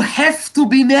 Why you have to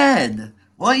be mad?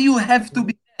 Why you have to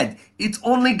be mad? It's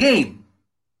only game.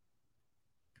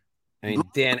 I mean,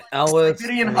 Dan Ellis.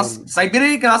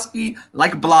 Siberian Husky,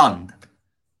 like blonde.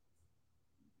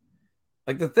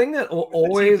 Like the thing that will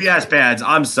always... The TPS pads,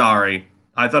 I'm sorry.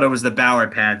 I thought it was the Bauer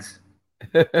pads.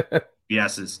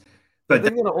 Yeses. But the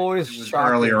thing that always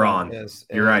shocked earlier on.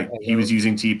 You're right. He was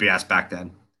using TPS back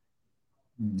then.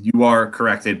 You are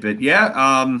corrected. But yeah,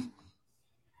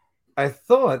 I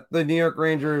thought the New York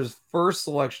Rangers' first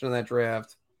selection in that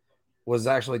draft was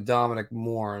actually Dominic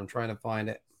Moore. I'm trying to find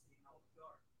it.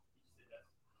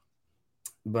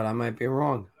 But I might be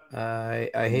wrong. I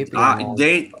hate being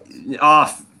wrong.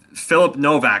 Philip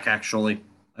Novak, actually,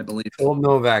 I believe. Philip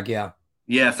Novak, yeah.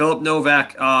 Yeah, Philip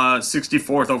Novak,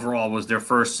 64th overall was their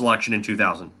first selection in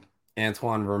 2000.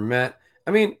 Antoine Vermette.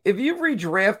 I mean, if you've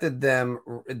redrafted them,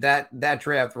 that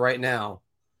draft right now.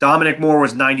 Dominic Moore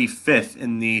was 95th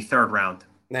in the third round.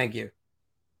 Thank you.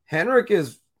 Henrik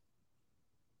is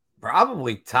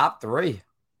probably top 3.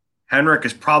 Henrik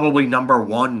is probably number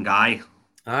 1 guy.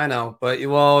 I know, but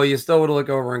you still would look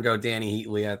over and go Danny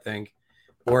Heatley, I think,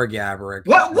 or Gaborik.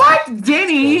 What?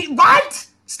 Danny? What?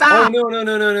 Stop! Oh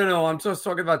no! I'm just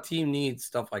talking about team needs,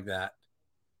 stuff like that.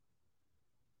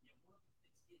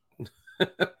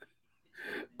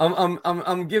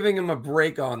 I'm giving him a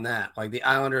break on that. Like the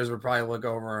Islanders would probably look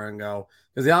over and go,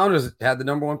 because the Islanders had the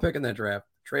number 1 pick in that draft,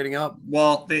 trading up.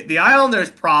 Well, the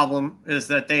Islanders' problem is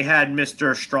that they had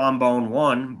Mr. Strombone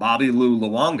 1, Bobby Lou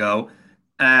Luongo,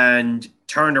 and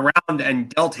turned around and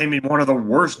dealt him in one of the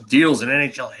worst deals in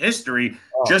NHL history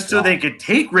so they could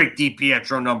take Rick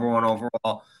DiPietro number 1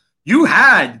 overall. You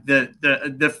had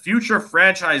the future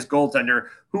franchise goaltender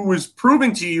who was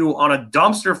proving to you on a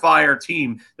dumpster fire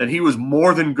team that he was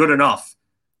more than good enough.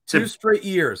 2 straight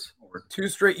years. 2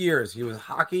 straight years. He was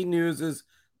Hockey News'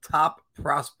 top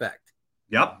prospect.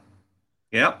 Yep.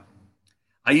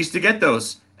 I used to get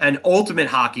those. And Ultimate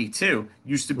Hockey, too,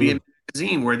 used to be a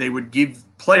magazine where they would give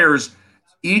players,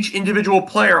 each individual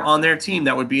player on their team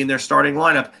that would be in their starting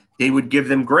lineup, they would give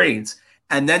them grades.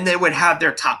 And then they would have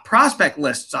their top prospect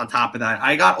lists on top of that.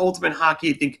 I got Ultimate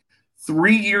Hockey, I think,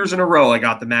 3 years in a row I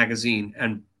got the magazine.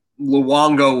 And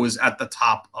Luongo was at the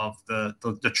top of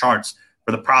the charts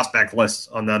for the prospect lists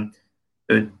on them.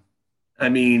 I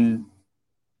mean,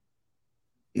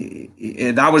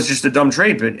 that was just a dumb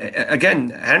trade. But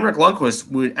again, Henrik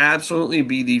Lundqvist would absolutely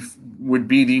be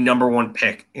the number 1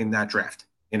 pick in that draft,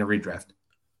 in a redraft.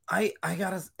 I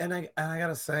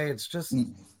gotta say, it's just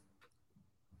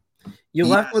you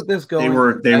left with this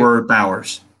going. They were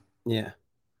Bowers. Yeah.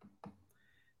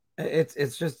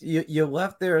 It's just you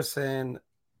left there saying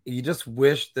you just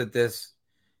wish that this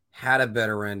had a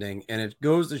better ending, and it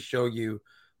goes to show you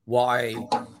why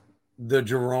the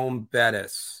Jerome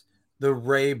Bettis, the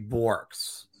Ray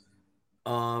Borks,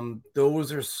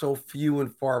 those are so few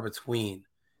and far between.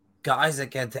 Guys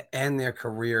that get to end their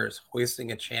careers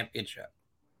hoisting a championship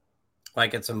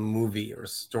like it's a movie or a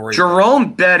story.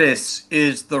 Jerome Bettis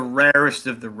is the rarest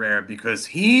of the rare because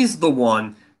he's the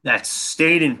one that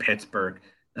stayed in Pittsburgh,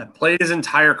 that played his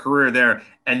entire career there,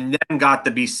 and then got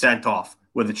to be sent off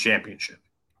with a championship.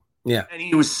 Yeah. And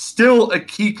he was still a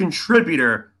key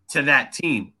contributor to that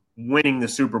team winning the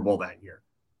Super Bowl that year.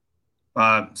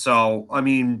 So, I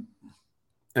mean,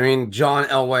 John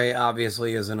Elway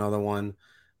obviously is another one.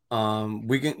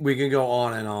 We can go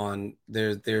on and on.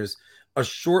 There's a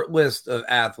short list of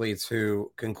athletes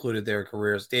who concluded their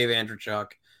careers. Dave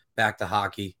Andreychuk, back to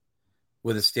hockey.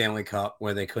 with a Stanley Cup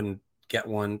where they couldn't get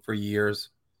one for years.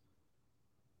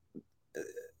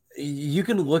 You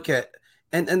can look at,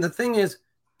 and the thing is,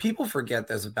 people forget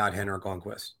this about Henrik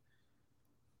Lundqvist.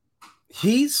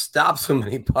 He stopped so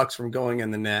many pucks from going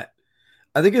in the net.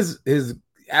 I think his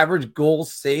average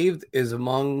goals saved is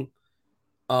among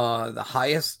the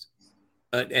highest,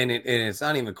 and it's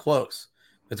not even close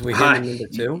between him and number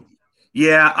 2.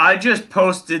 Yeah, I just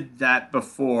posted that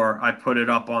before I put it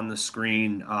up on the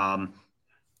screen. I'll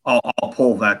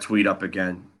pull that tweet up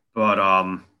again, but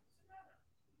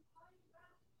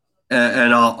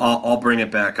and I'll bring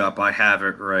it back up. I have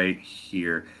it right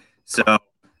here. So,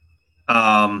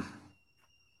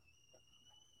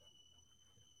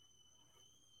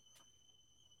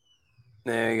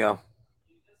 there you go.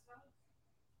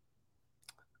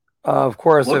 Of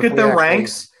course, look at the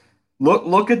ranks.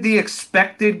 Look at the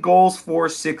expected goals for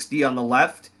 60 on the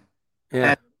left.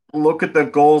 Yeah. And look at the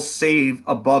goals saved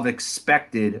above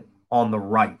expected on the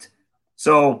right.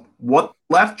 So what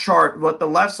the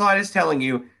left side is telling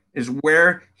you is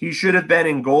where he should have been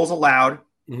in goals allowed,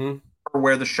 or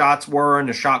where the shots were and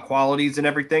the shot qualities and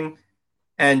everything,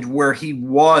 and where he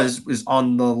was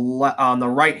on the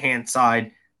right-hand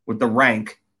side with the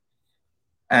rank.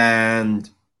 And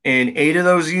in 8 of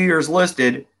those years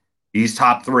listed, he's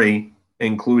top 3,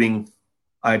 including,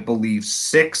 I believe,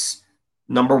 6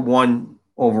 number 1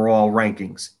 overall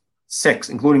rankings. 6,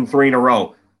 including 3 in a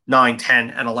row, 9, 10,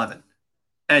 and 11.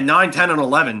 And 9, 10, and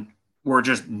 11 were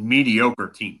just mediocre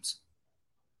teams.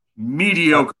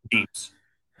 Mediocre teams.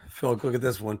 Phil, look at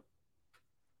this one.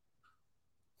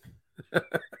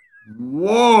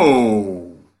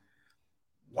 Whoa.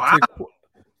 Wow.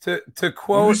 To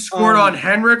quote, you scored on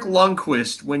Henrik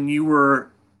Lundqvist when you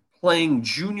were playing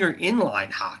junior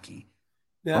inline hockey.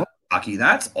 Yeah. Hockey,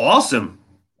 that's awesome.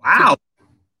 Wow.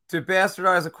 To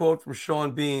bastardize a quote from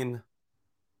Sean Bean,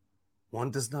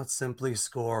 one does not simply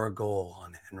score a goal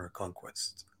on Henrik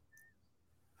Lundqvist.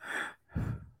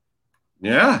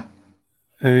 Yeah.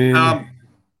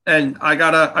 And I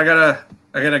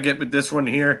gotta get with this one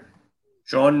here.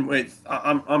 Sean,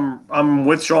 I'm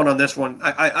with Sean on this one.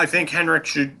 I think Henrik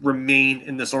should remain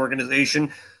in this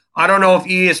organization. I don't know if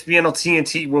ESPN or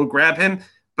TNT will grab him,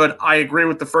 but I agree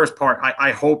with the first part.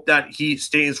 I hope that he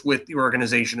stays with the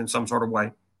organization in some sort of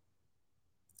way.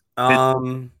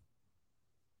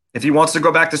 If he wants to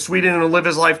go back to Sweden and live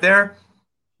his life there,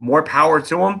 more power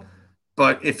to him.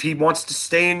 But if he wants to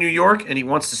stay in New York and he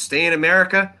wants to stay in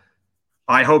America,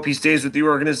 I hope he stays with the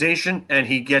organization and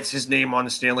he gets his name on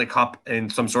the Stanley Cup in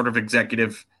some sort of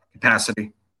executive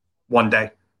capacity one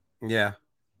day. Yeah.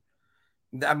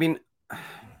 I mean,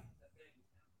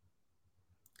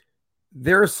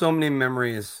 there are so many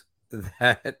memories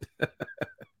that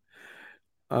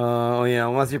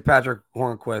unless you're Patrick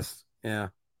Hornquist, yeah.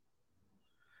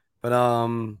 But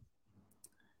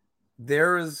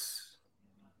there's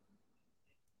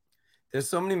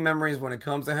so many memories when it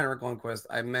comes to Henrik Lundqvist.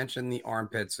 I mentioned the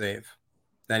armpit save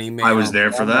that he made. I was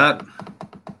there for that.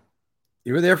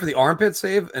 You were there for the armpit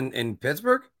save in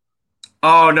Pittsburgh?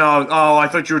 Oh, no. Oh, I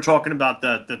thought you were talking about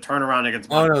the turnaround against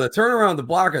Martin. Oh, no, the turnaround, the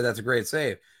blocker, that's a great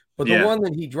save. But the one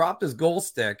that he dropped his goal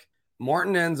stick,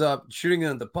 Martin ends up shooting it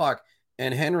at the puck,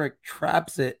 and Henrik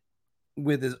traps it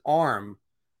with his arm.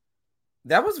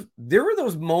 There were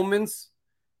those moments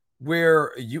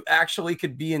where you actually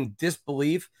could be in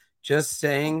disbelief just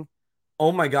saying,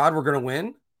 oh my God, we're going to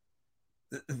win.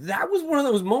 That was one of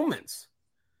those moments.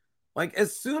 Like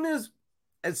as soon as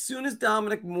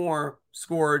Dominic Moore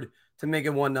scored to make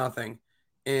it 1-0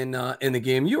 in the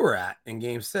game you were at in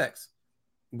Game 6,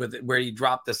 where he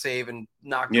dropped the save and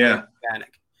knocked away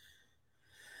Panic.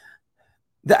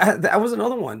 That was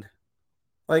another one.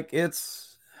 Like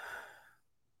it's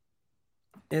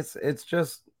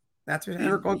just that's what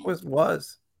Henrik Lundqvist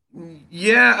was.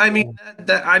 Yeah, I mean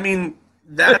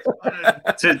that's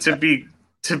to be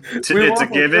it's a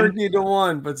given.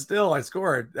 13-1, but still I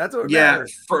scored. That's what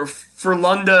matters. For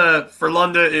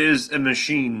Lunda is a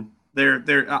machine. They're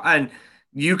and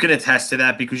you can attest to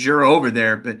that because you're over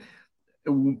there. But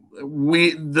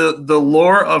the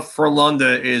lore of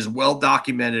Frölunda is well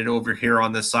documented over here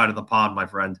on this side of the pond, my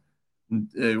friend.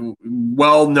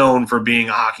 Well known for being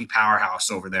a hockey powerhouse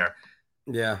over there.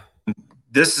 Yeah.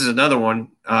 This is another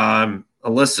one,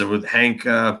 Alyssa, with Hank.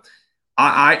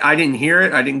 I didn't hear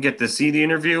it. I didn't get to see the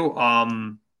interview.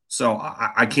 So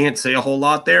I can't say a whole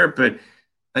lot there, but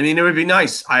I mean, it would be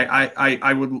nice.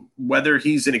 I would, whether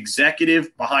he's an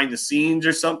executive behind the scenes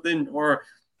or something, or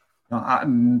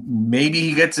maybe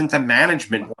he gets into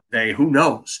management one day. Who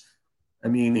knows? I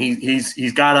mean,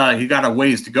 he's got a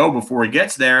ways to go before he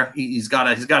gets there. He's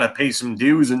got to pay some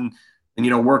dues and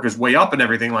and work his way up and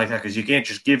everything like that, because you can't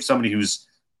just give somebody who's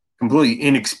completely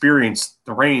inexperienced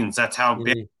the reins. That's how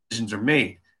bad decisions are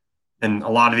made. And a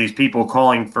lot of these people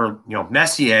calling for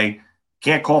Messier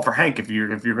can't call for Hank if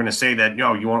you're going to say that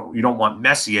you don't want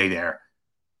Messier there,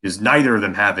 because neither of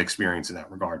them have experience in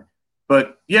that regard.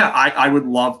 But yeah, I would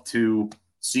love to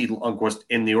see Lundqvist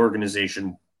in the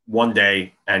organization one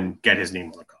day and get his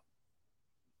name on the cup.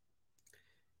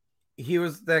 He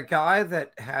was that guy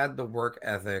that had the work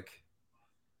ethic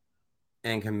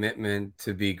and commitment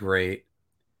to be great.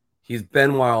 He's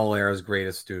Benoit Allaire's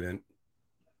greatest student.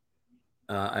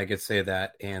 I could say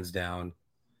that hands down.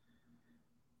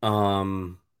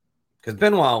 Because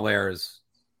Benoit Allaire's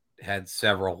had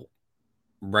several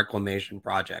reclamation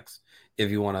projects,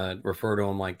 if you want to refer to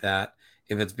him like that.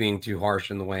 If it's being too harsh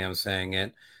in the way I'm saying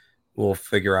it, we'll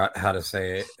figure out how to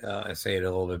say it a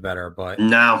little bit better. But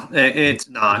no, it's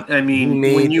not. I mean,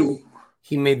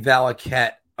 he made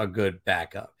Valaket a good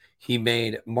backup. He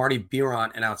made Marty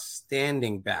Biron an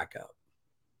outstanding backup.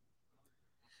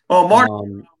 Well, Marty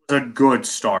was a good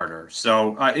starter.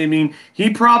 So, I mean, he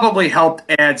probably helped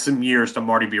add some years to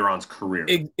Marty Biron's career.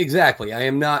 Exactly. I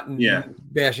am not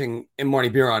bashing Marty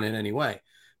Biron in any way,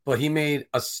 but he made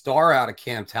a star out of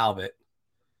Cam Talbot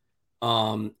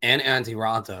and Antti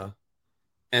Raanta,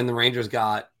 and the Rangers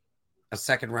got a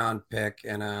second-round pick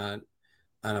and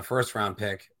a first-round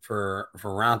pick for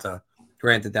Raanta.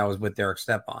 Granted, that was with Derek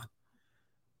Stepan.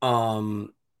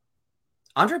 Andre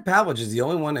Pavlich is the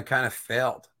only one that kind of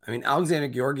failed. I mean, Alexander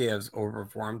Georgiev's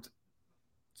overperformed.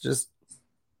 Just,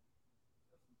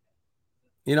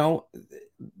 but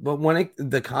when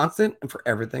the constant for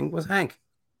everything was Hank.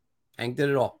 Hank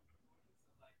did it all.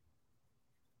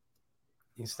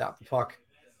 He stopped the puck.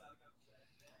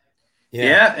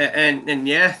 Yeah, and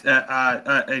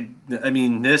I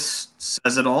mean, this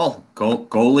says it all.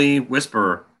 Goalie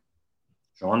whisperer.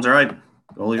 Sean's right.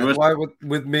 Goalie That's why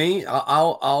with me,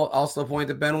 I'll still point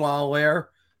to Benoit Allaire,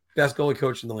 best goalie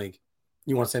coach in the league.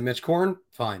 You want to say Mitch Korn?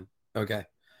 Fine, okay,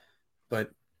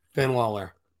 but Benoit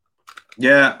Allaire.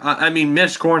 Yeah, I mean,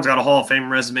 Mitch Korn's got a Hall of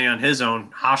Fame resume on his own.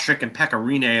 Hasek and Pekka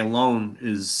Rinne alone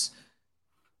is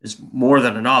more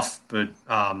than enough. But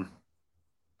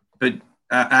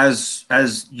as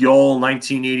Yol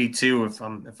 1982, if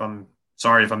I'm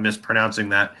sorry if I'm mispronouncing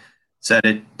that, said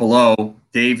it below,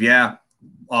 Dave. Yeah,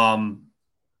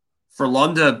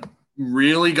 Frölunda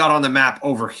really got on the map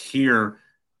over here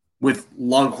with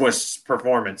Lundqvist's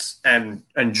performance, and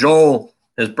Joel,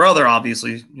 his brother,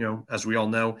 obviously, as we all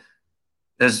know,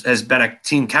 has been a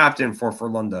team captain for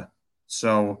Frölunda.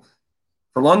 So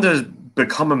Frölunda has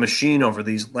become a machine over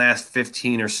these last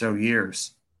 15 or so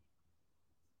years.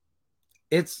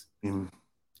 It's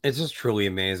just truly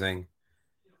amazing,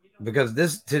 because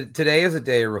today is a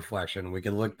day of reflection. We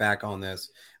can look back on this.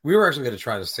 We were actually going to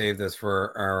try to save this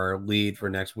for our lead for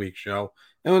next week's show,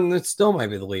 and it still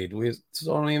might be the lead. We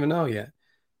still don't even know yet,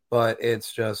 but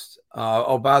it's just.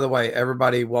 By the way,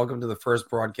 everybody, welcome to the first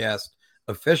broadcast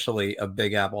officially of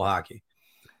Big Apple Hockey.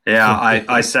 Yeah,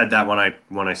 I said that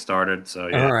when I started. So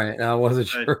yeah. All right, I wasn't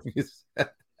sure if you said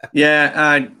that.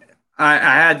 Yeah, I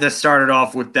had to start it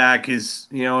off with that because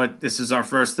this is our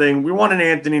first thing. We wanted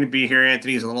Anthony to be here.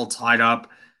 Anthony's a little tied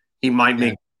up. He might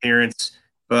make an appearance,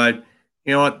 but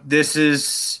you know what? This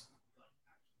is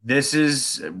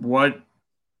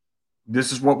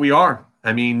what we are.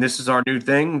 I mean, this is our new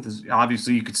thing.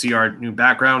 Obviously, you could see our new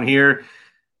background here,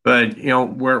 but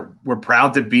we're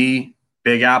proud to be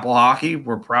Big Apple Hockey.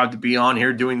 We're proud to be on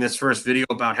here doing this first video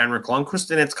about Henrik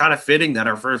Lundqvist, and it's kind of fitting that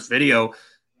our first video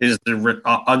is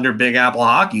under Big Apple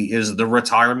Hockey is the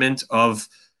retirement of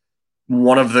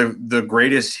one of the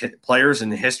greatest players in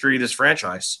the history of this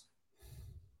franchise.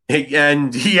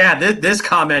 And yeah, this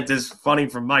comment is funny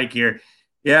from Mike here.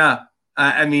 Yeah,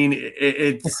 I mean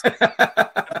it's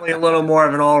definitely a little more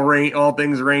of an all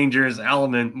things Rangers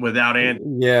element without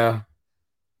Anthony. Yeah,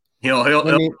 he'll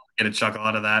get a chuckle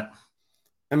out of that.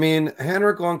 I mean,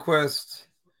 Henrik Lundqvist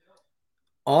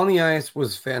on the ice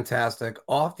was fantastic.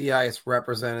 Off the ice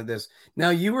represented this. Now,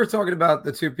 you were talking about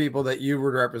the two people that you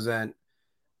would represent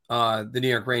the New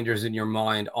York Rangers in your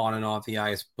mind on and off the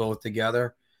ice, both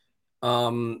together.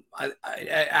 Adam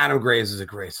Graves is a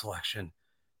great selection.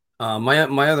 My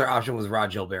other option was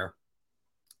Rod Gilbert,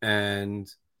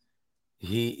 and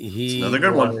he another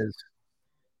good one.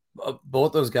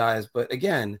 Both those guys, but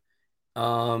again,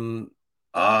 Mark,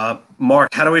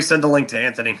 how do we send the link to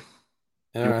Anthony?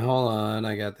 All right, hold on.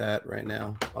 I got that right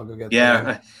now. I'll go get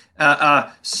that.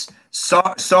 Yeah.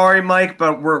 Sorry, Mike,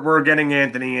 but we're getting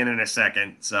Anthony in a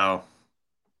second. So,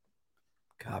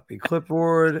 Copy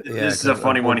clipboard. Yeah, this is a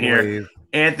funny one here.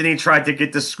 Anthony tried to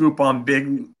get the scoop on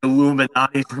big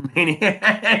Illuminati for Maniac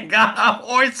and got a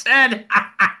horse head.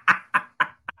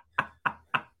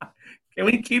 Can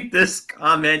we keep this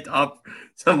comment up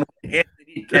so when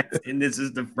Anthony gets in, this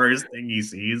is the first thing he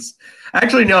sees?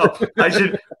 Actually, no.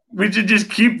 We should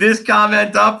just keep this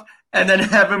comment up and then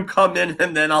have him come in,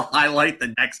 and then I'll highlight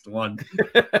the next one.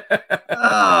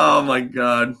 Oh my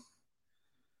God.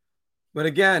 But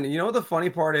again, you know what the funny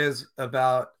part is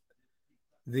about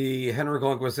the Henrik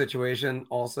Lundqvist situation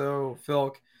also,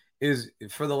 Phil, is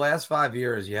for the last 5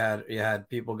 years you had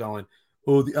people going,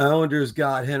 "Oh, the Islanders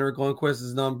got Henrik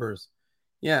Lundqvist's numbers."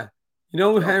 Yeah. You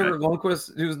know who Henrik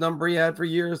Lundqvist, whose number he had for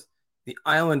years? The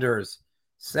Islanders.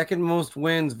 Second most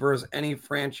wins versus any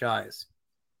franchise.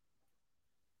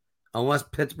 Unless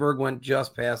Pittsburgh went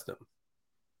just past him.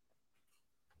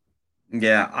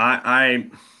 Yeah,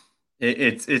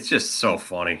 it's just so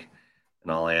funny.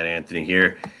 And I'll add Anthony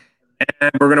here.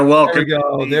 And we're going to welcome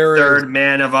the third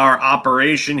man of our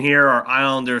operation here, our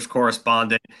Islanders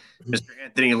correspondent, Mr.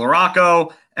 Anthony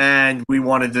Larocco. And we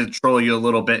wanted to troll you a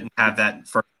little bit and have that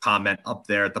first comment up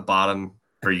there at the bottom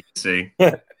for you to see.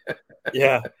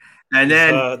 Yeah. And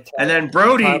then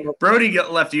Brody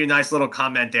left you a nice little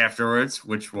comment afterwards,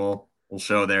 which we'll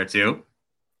show there too.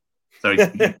 So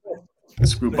you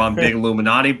scoop on big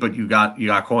Illuminati, but you got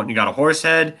caught and you got a horse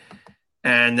head.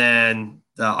 And then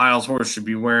the Isles horse should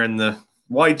be wearing the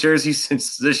white jersey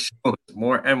since this show is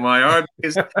more MYR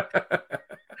based.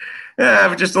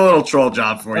 Yeah, just a little troll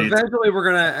job for you. Eventually, we're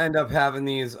going to end up having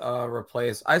these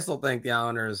replaced. I still think the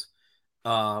Islanders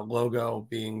logo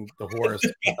being the horse,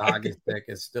 the hockey stick,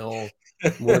 is still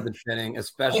more than fitting,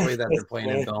 especially that they're playing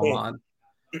in Belmont.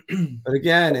 But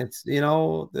again, it's,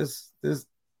 this is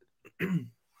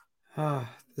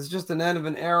just an end of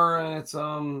an era, and it's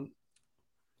and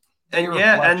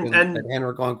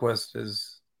Henrik Lundqvist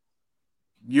is.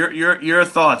 Your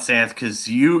thoughts, Anth, because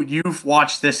you've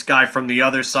watched this guy from the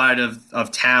other side of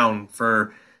town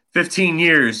for 15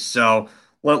 years. So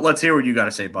let's hear what you got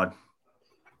to say, bud. I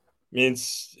mean,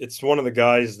 it's one of the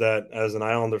guys that, as an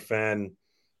Islander fan,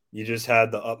 you just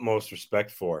had the utmost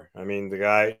respect for. I mean, the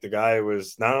guy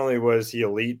was, not only was he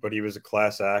elite, but he was a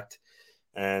class act.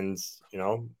 And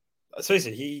let's face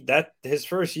it, his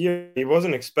first year, he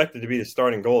wasn't expected to be the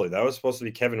starting goalie. That was supposed to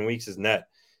be Kevin Weeks' net.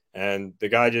 And the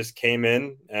guy just came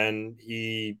in and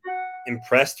he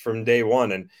impressed from day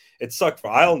one. And it sucked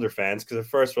for Islander fans because at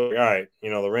first we're like, all right,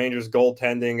 the Rangers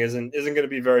goaltending isn't going to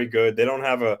be very good. They don't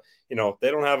have a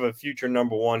future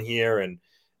number one here. And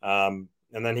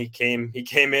then he came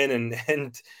in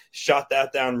and shot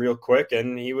that down real quick.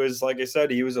 And he was, like I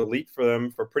said, he was elite for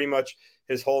them for pretty much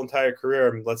his whole entire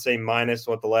career. Let's say minus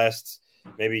the last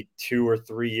maybe 2 or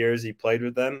 3 years he played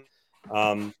with them.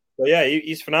 But yeah,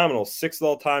 he's phenomenal. 6th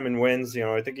all time in wins.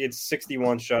 I think he had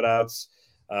 61 shutouts.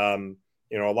 A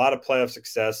lot of playoff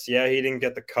success. Yeah, he didn't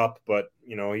get the cup, but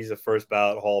he's a first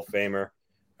ballot Hall of Famer,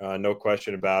 no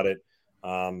question about it.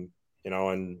 And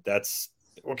that's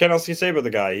what can else can you say about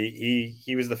the guy?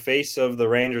 He was the face of the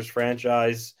Rangers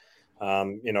franchise. He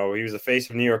was the face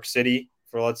of New York City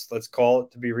for let's call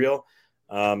it, to be real.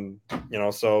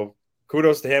 So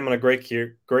kudos to him on a great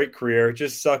career. It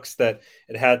just sucks that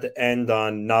it had to end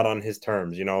not on his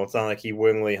terms. It's not like he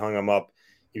willingly hung him up.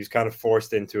 He was kind of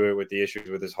forced into it with the issues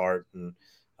with his heart. And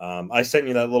I sent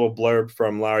you that little blurb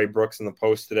from Larry Brooks in the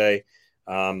Post today.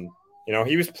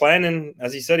 He was planning,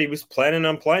 as he said, he was planning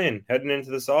on playing heading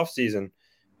into this offseason.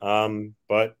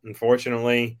 But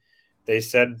unfortunately, they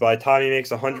said by the time he makes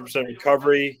 100%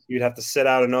 recovery, you'd have to sit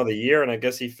out another year. And I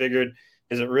guess he figured,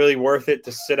 is it really worth it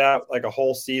to sit out like a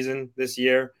whole season this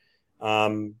year,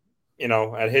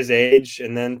 at his age,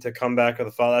 and then to come back with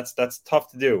a foul? That's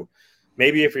tough to do.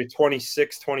 Maybe if you're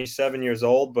 26, 27 years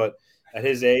old, but at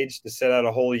his age to sit out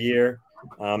a whole year,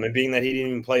 and being that he didn't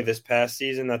even play this past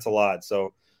season, that's a lot.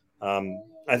 So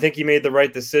I think he made the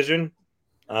right decision.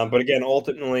 But again,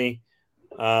 ultimately,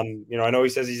 I know he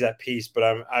says he's at peace, but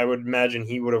I would imagine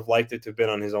he would have liked it to have been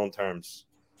on his own terms.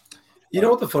 You know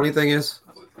what the funny thing is?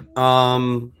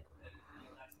 The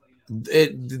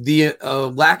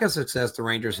lack of success the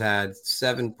Rangers had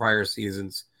 7 prior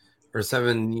seasons, or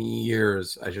 7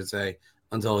 years, I should say,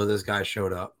 until this guy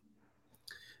showed up.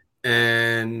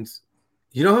 And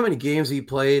you know how many games he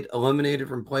played eliminated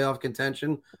from playoff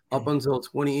contention up until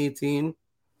 2018?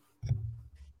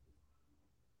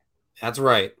 That's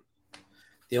right.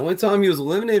 The only time he was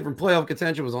eliminated from playoff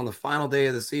contention was on the final day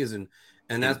of the season,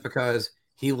 and that's because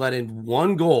he let in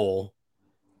 1 goal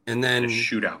and then a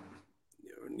shootout.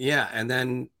 Yeah, and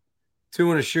then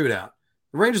 2 in a shootout.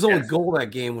 The Rangers' only goal that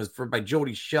game was by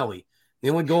Jody Shelley. The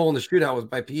only goal in the shootout was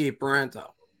by P.A.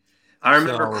 Parenteau. I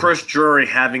remember Chris Drury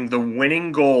having the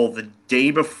winning goal the day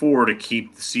before to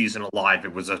keep the season alive.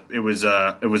 It was a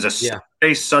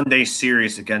Saturday-Sunday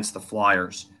series against the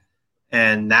Flyers,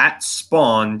 and that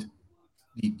spawned.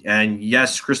 And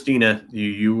yes, Christina,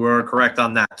 you were correct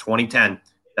on that. 2010,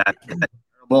 that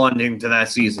terrible ending to that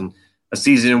season, a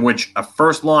season in which a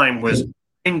first line was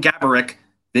Ryan Gaborik,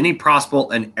 Vinny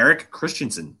Prospal, and Eric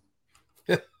Christensen.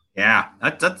 Yeah,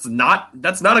 that's not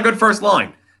a good first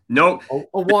line. No,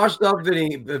 a washed up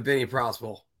Vinny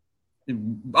Prospal.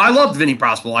 I loved Vinny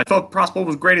Prospal. I thought Prospal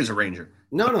was great as a Ranger.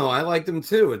 No, I liked him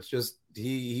too. It's just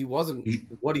he wasn't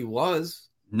what he was.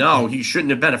 No, he shouldn't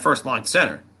have been a first line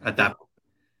center at that point.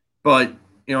 But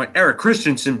Eric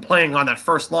Christensen playing on that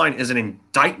first line is an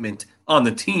indictment on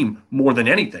the team more than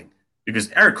anything, because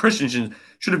Eric Christensen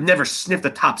should have never sniffed the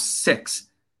top 6.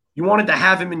 You wanted to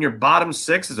have him in your bottom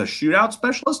 6 as a shootout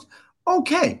specialist?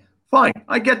 Okay, fine.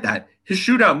 I get that. His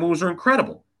shootout moves are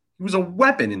incredible. He was a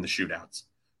weapon in the shootouts.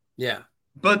 Yeah.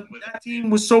 But that team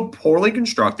was so poorly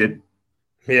constructed.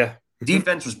 Yeah.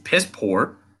 Defense was piss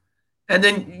poor. And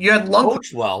then you had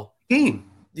Lundqvist. Well, team.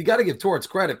 You got to give Torts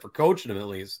credit for coaching him at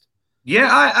least.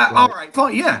 Yeah, all right,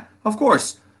 fine. Yeah, of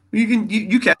course.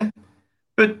 You can.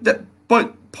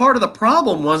 But part of the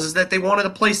problem is that they wanted to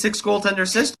play 6 goaltender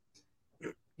system.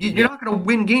 You're not going to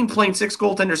win game playing 6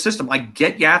 goaltender system. I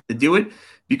get you have to do it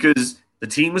because the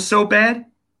team was so bad,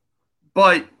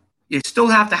 but you still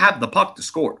have to have the puck to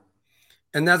score.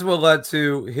 And that's what led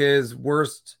to his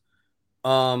worst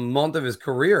month of his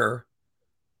career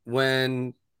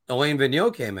when Alain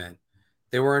Vigneault came in.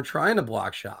 They weren't trying to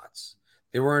block shots.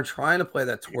 They weren't trying to play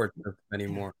that torch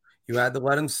anymore. You had to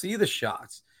let him see the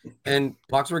shots. And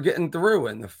pucks were getting through.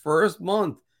 And the first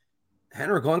month,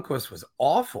 Henrik Lundqvist was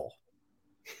awful.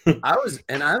 I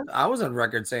was on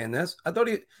record saying this. I thought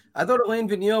Alain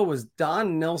Vigneault was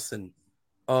Don Nelson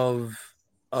of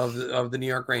the New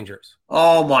York Rangers.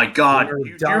 Oh my God!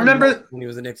 Do you remember when he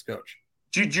was the Knicks coach?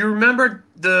 Do you remember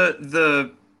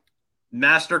the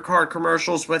MasterCard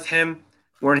commercials with him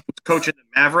where he was coaching the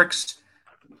Mavericks,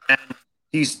 and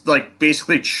he's like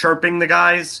basically chirping the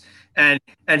guys, and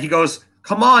he goes,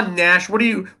 "Come on, Nash, what are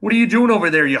you doing over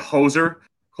there, you hoser?"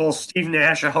 Calls Steve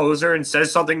Nash a hoser and says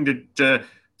something to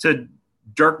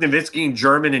Dirk Nowitzki in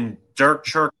German, and Dirk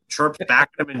chirps back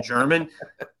at him in German.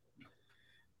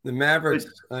 The Mavericks.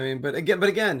 But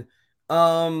again,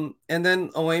 and then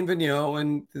Alain Vigneault,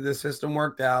 and the system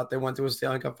worked out. They went to a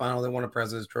Stanley Cup final. They won a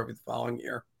President's Trophy the following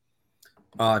year.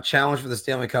 Challenge for the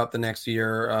Stanley Cup the next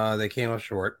year. They came up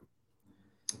short.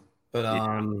 But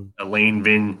Alain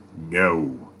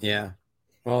Vigneault. Yeah.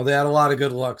 Well, they had a lot of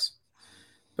good looks.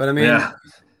 But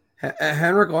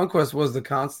Henrik Lundqvist was the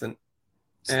constant.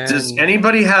 And does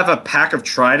anybody have a pack of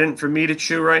Trident for me to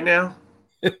chew right now?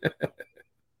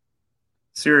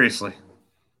 Seriously.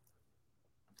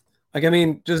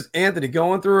 Just Anthony,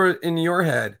 going through it in your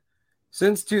head,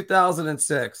 since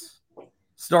 2006,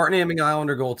 start naming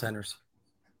Islander goaltenders.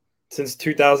 Since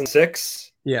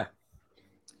 2006? Yeah.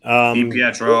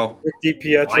 DiPietro,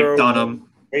 Mike Dunham,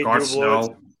 Garth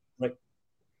Snow.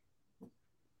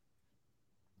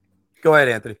 Go ahead,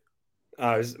 Anthony.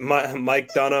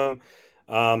 Mike Dunham,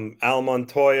 Al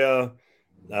Montoya,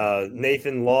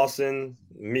 Nathan Lawson,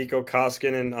 Mikko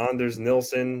Koskinen, Anders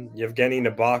Nilsson, Yevgeny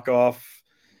Nabokov.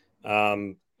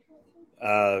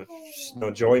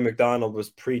 Joey McDonald was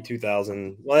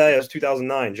pre-2000. Well, yeah, it was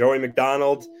 2009. Joey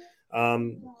McDonald,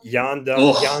 Jan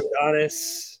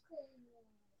Donis,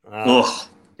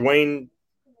 Dwayne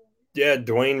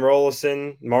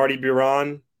Rollison, Marty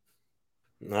Biron,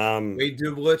 Wade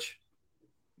Dublich.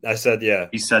 I said, yeah.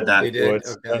 He said that. They did.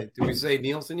 Okay. Did we say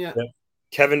Nielsen yet? Yeah.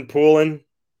 Kevin Poulin.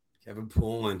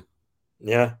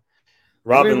 Yeah.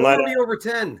 Robin Leonard. Over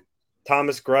 10.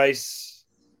 Thomas Greiss.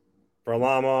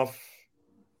 Varlamov.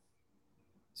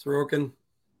 Sorokin.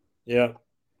 Yeah.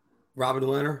 Robin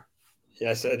Leonard. Yeah,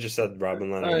 I just said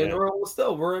Robin Leonard. All right, yeah. We're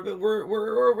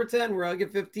over 10. We're like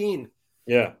at 15.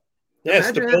 Yeah. Yeah.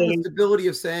 Imagine having the stability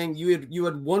of saying you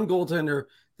had one goaltender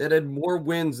that had more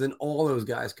wins than all those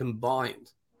guys combined.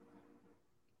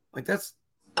 Like that's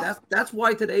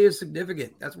why today is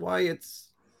significant. That's why it's.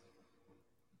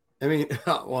 Probably.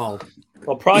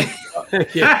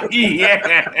 Yeah.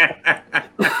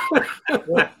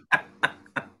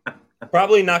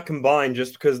 Probably not combined,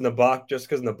 just because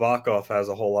Nabokov has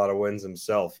a whole lot of wins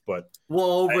himself. But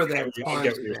over that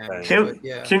time,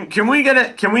 can we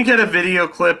get a video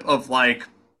clip of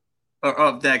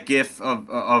of that gif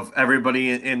of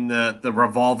everybody in the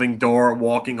revolving door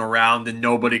walking around and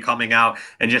nobody coming out,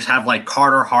 and just have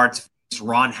Carter Hart's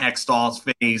Ron Hextall's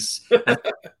face, and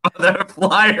other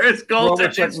Flyers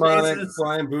goaltenders' faces.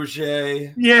 Brian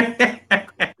Boucher. Yeah.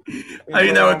 I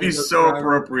mean, that would be so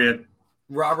appropriate.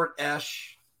 Robert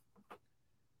Esch.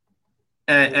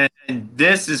 And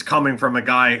this is coming from a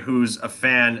guy who's a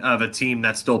fan of a team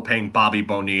that's still paying Bobby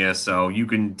Bonilla, so you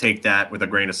can take that with a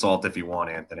grain of salt if you want,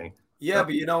 Anthony. Yeah,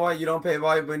 but you know what? You don't pay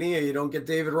Bobby Bonilla, you don't get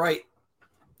David Wright.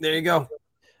 There you go.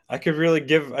 I could really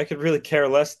care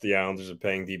less the Islanders are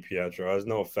paying DiPietro. It has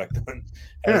no effect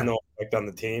on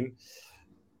the team.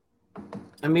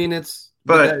 I mean, it's.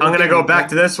 But I'm gonna go back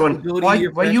to this one. Why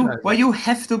you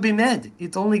have to be mad?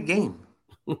 It's only game.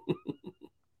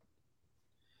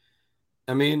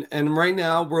 I mean, and right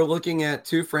now we're looking at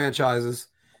two franchises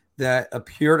that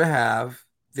appear to have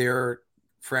their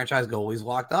franchise goalies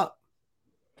locked up,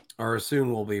 or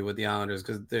soon will be with the Islanders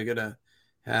because they're gonna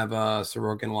have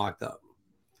Sorokin locked up.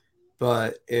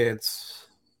 But it's,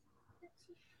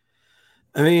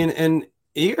 I mean, and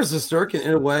Igor Shesterkin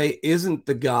in a way isn't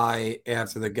the guy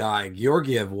after the guy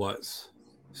Georgiev was.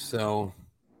 So,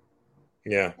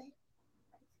 yeah.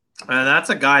 And that's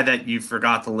a guy that you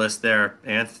forgot to list there,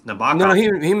 Anthony Nabokov. No,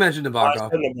 he mentioned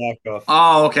Nabokov.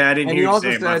 Oh, okay. I didn't hear you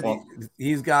say it. My fault.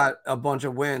 He's got a bunch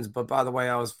of wins, but by the way,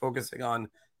 I was focusing on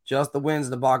just the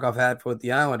wins Nabokov had with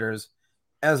the Islanders,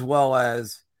 as well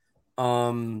as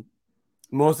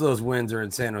most of those wins are in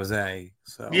San Jose.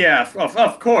 So yeah,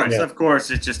 of course, yeah. Of course.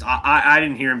 It's just I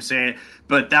didn't hear him say it,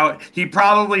 but he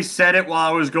probably said it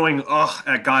while I was going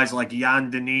at guys like Jan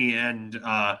Denis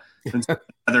and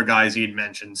other guys he'd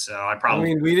mentioned. So I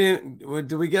probably. I mean, we didn't.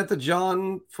 Did we get the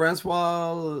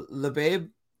Jean-Francois Lebabe?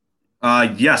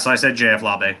 Yes, I said JF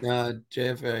Labe.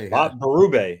 JFA.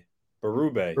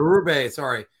 Berube.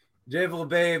 Sorry, JF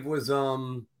Lebabe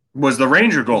was the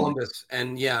Ranger goalie. Columbus,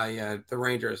 and yeah, the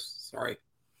Rangers. Sorry.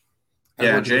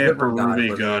 Yeah, JF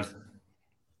Berube, good.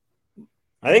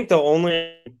 I think the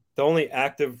only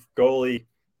active goalie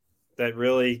that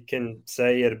really can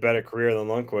say he had a better career than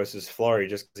Lundqvist is Fleury,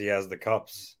 just because he has the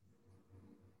cups.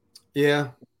 Yeah,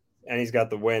 and he's got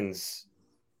the wins.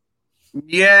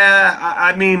 Yeah,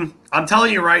 I mean, I'm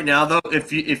telling you right now, though,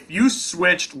 if you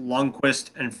switched Lundqvist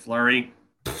and Fleury,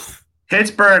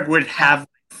 Pittsburgh would have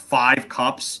 5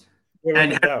 cups,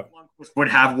 and Lundqvist would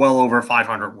have well over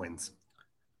 500 wins.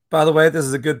 By the way, this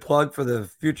is a good plug for the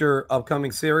future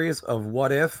upcoming series of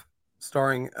What If,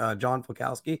 starring John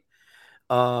Fulkowski,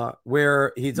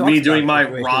 where he's me doing my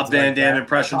Rob Van Dam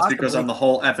impressions because I'm the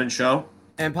whole effing show.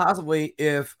 And possibly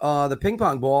if the ping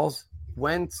pong balls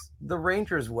went the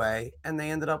Rangers' way and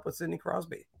they ended up with Sidney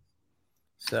Crosby.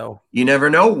 So you never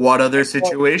know what other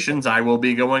situations I will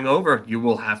be going over. You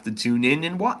will have to tune in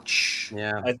and watch.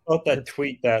 Yeah, I thought that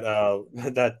tweet that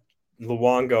that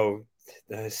Luongo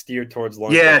steered towards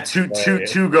Lundqvist. Yeah,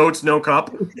 two goats, no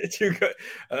cup.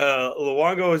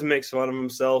 Luongo always makes fun of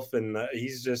himself, and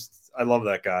he's just I love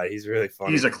that guy. He's really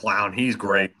funny. He's a clown. He's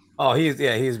great. Oh, he's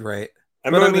great. I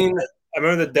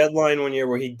remember the deadline one year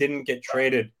where he didn't get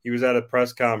traded. He was at a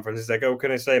press conference. He's like, "Oh, what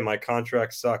can I say? My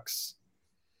contract sucks."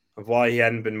 Of why he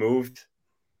hadn't been moved.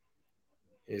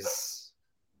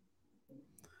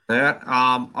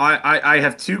 I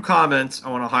have 2 comments I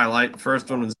want to highlight. First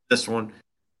one is this one,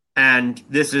 and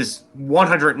this is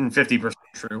 150%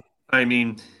 true. I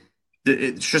mean,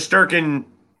 Shesterkin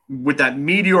with that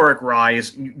meteoric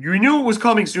rise, you knew it was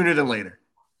coming sooner than later.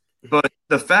 But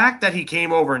the fact that he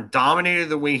came over and dominated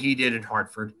the way he did in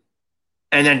Hartford,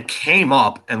 and then came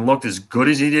up and looked as good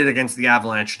as he did against the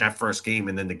Avalanche in that first game,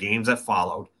 and then the games that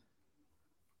followed,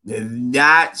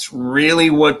 that's really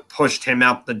what pushed him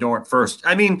out the door at first.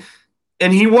 I mean,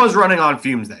 and he was running on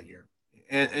fumes that year.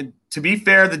 And to be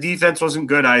fair, the defense wasn't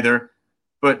good either,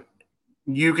 but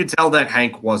you could tell that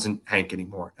Hank wasn't Hank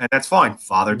anymore. And that's fine.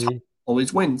 Father Time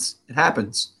always wins. It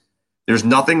happens. There's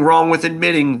nothing wrong with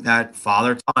admitting that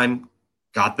Father Time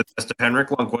got the best of Henrik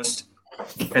Lundqvist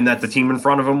and that the team in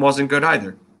front of him wasn't good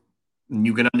either. And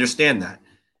you can understand that.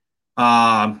 So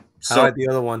how about the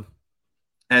other one?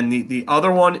 And the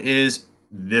other one is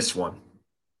this one.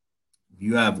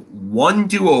 You have one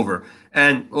do-over,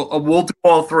 and we'll do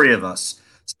all 3 of us.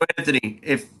 So, Anthony,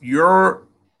 if you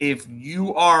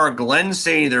are Glenn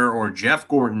Sather or Jeff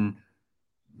Gordon,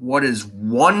 what is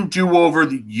one do-over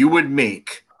that you would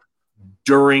make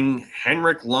during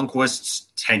Henrik Lundqvist's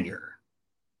tenure?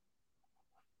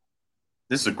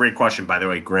 This is a great question, by the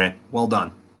way, Grant. Well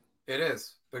done. It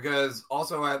is, because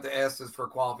also I have to ask this for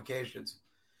qualifications.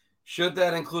 Should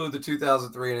that include the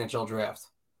 2003 NHL draft?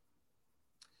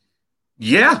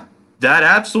 Yeah, that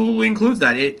absolutely includes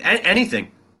that.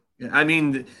 Anything. I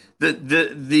mean,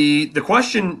 the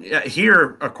question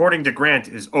here, according to Grant,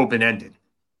 is open-ended.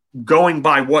 going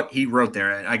by what he wrote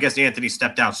there. I guess Anthony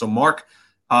stepped out. So, Mark,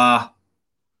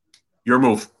 your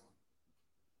move.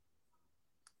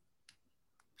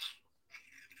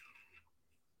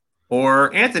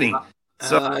 Or Anthony.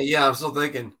 Yeah, I'm still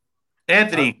thinking.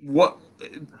 Anthony, what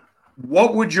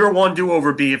would your one do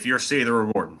over be if you're say the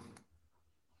reward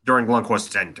during Lundqvist's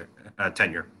tenure? It's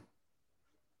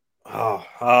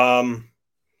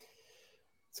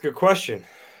a good question.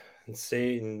 Let's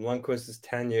see, in Lundqvist's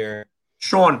tenure.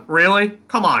 Sean, really?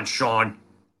 Come on, Sean.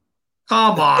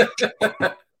 Come on.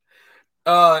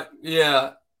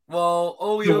 Yeah. Well,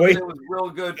 was real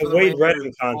good for the Wade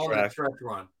Redden contract.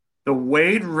 Run. The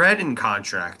Wade Redden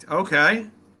contract. Okay.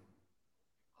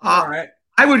 All right.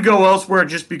 I would go elsewhere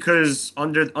just because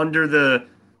under their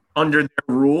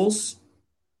rules,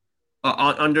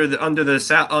 under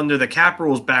the cap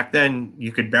rules back then,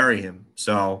 you could bury him.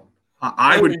 So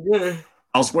I would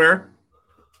elsewhere.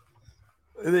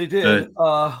 They did.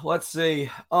 Let's see.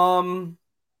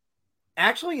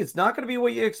 Actually, it's not going to be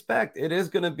what you expect. It is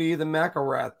going to be the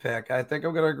McElrath pick. I think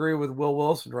I'm going to agree with Will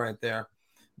Wilson right there.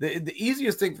 The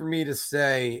easiest thing for me to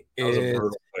say is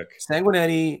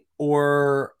Sanguinetti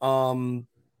or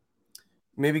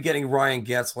maybe getting Ryan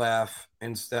Getzlaf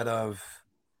instead of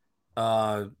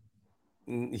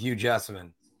Hugh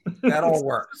Jessamine. That all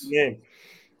works. Yeah.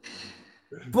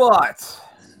 But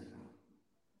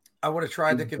I would have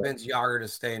tried to convince Yager to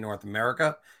stay in North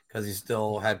America because he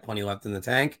still had plenty left in the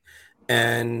tank.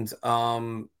 And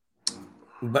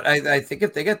but I think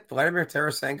if they get Vladimir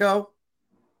Tarasenko,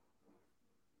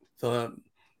 it's a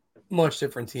much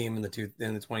different team in the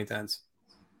 2010s.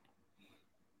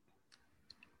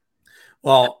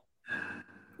 Well,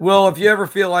 if you ever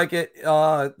feel like it,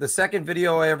 the second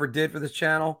video I ever did for this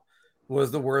channel was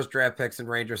the worst draft picks in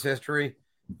Rangers history.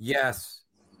 Yes,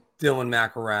 Dylan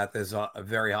McElrath is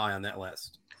very high on that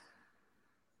list.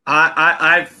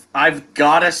 I've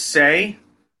got to say,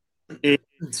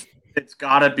 it's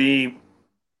got to be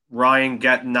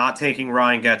not taking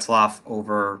Ryan Getzlaf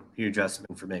over Hugh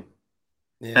Jessamine for me.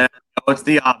 Yeah. And it's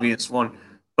the obvious one,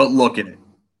 but look at it.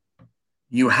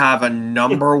 You have a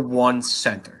number one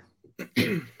center,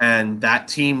 and that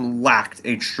team lacked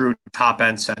a true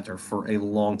top-end center for a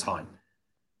long time.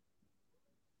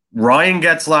 Ryan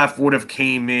Getzlaf would have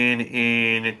came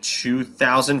in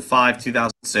 2005,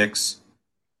 2006.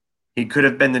 He could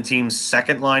have been the team's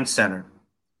second-line center.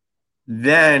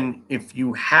 Then, if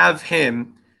you have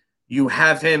him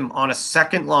on a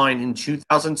second line in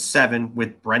 2007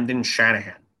 with Brendan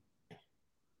Shanahan.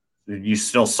 You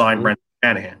still sign Brendan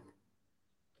Shanahan.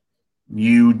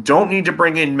 You don't need to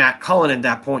bring in Matt Cullen at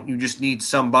that point. You just need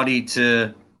somebody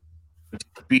to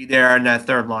be there in that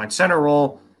third line center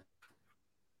role.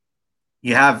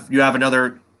 You have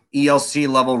another ELC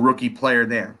level rookie player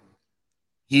there.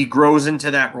 He grows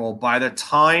into that role. By the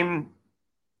time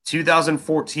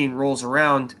 2014 rolls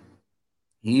around,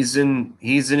 he's in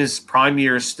his prime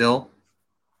years still,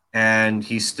 and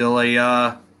he's still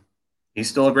a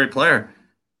great player.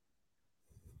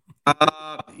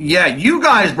 Yeah, you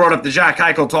guys brought up the Jack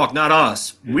Eichel talk, not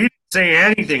us. We didn't say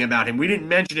anything about him. We didn't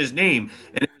mention his name,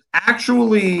 and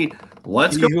actually,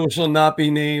 He shall not be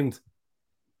named.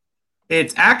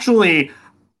 It's actually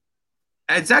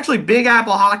Big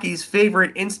Apple Hockey's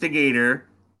favorite instigator,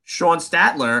 Sean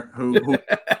Statler, who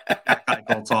Jack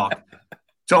Eichel talk.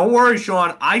 Don't worry,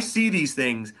 Sean. I see these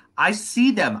things. I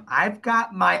see them. I've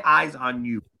got my eyes on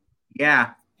you.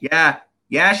 Yeah,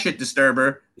 shit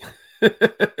disturber. I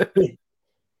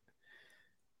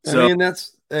mean,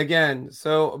 that's again.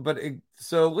 So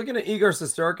looking at Igor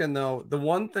Shesterkin, though, the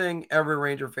one thing every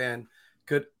Ranger fan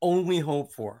could only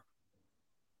hope for,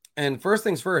 and first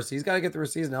things first, he's got to get through a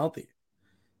season healthy.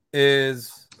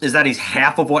 Is that he's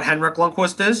half of what Henrik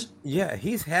Lundqvist is? Yeah,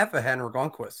 he's half of Henrik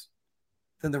Lundqvist.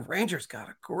 Then the Rangers got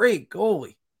a great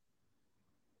goalie.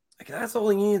 Like, that's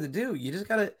all you need to do. You just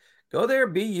got to go there,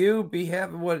 be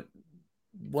half of what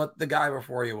the guy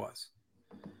before you was.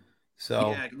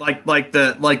 So yeah, like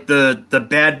the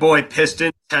bad boy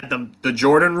Pistons had the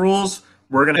Jordan rules.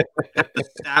 We're gonna have the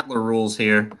Statler rules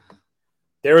here.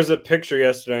 There was a picture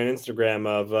yesterday on Instagram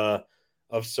of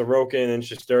Sorokin and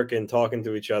Shesterkin talking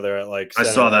to each other at I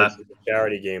saw that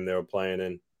charity game they were playing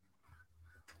in.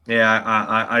 Yeah,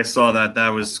 I saw that. That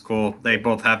was cool. They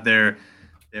both have their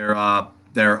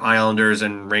Islanders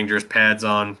and Rangers pads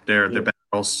on their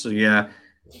barrels. So yeah.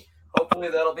 Hopefully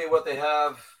that'll be what they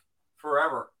have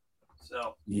forever.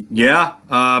 So yeah,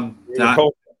 I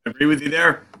agree with you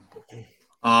there.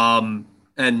 And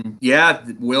yeah,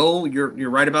 Will, you're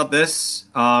right about this.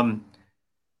 That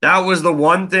was the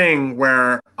one thing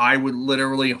where I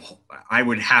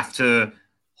would have to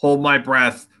hold my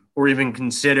breath or even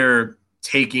consider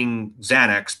taking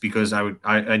Xanax because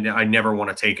I never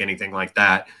want to take anything like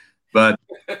that. But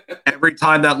every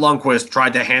time that Lundqvist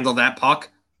tried to handle that puck,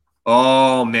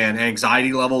 oh man,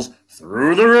 anxiety levels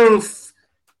through the roof.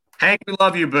 Hank, we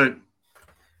love you, but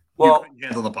you couldn't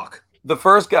handle the puck. The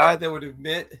first guy that would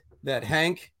admit that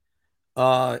Hank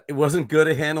it wasn't good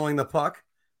at handling the puck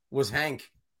was Hank.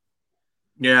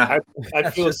 Yeah. I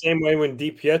feel the same way when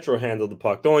DiPietro handled the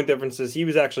puck. The only difference is he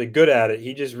was actually good at it.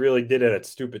 He just really did it at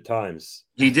stupid times.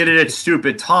 He did it at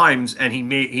stupid times, and he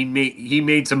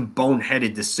made some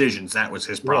boneheaded decisions. That was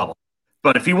his problem. Yeah.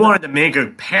 But if he wanted to make a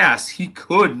pass, he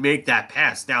could make that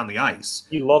pass down the ice.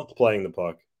 He loved playing the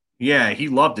puck. Yeah, he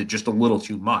loved it just a little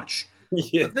too much.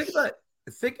 Yeah.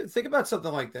 Think about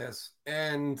something like this,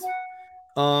 and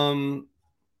I'm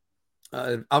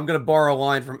going to borrow a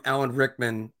line from Alan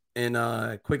Rickman in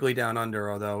Quigley Down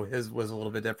Under, although his was a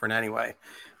little bit different anyway,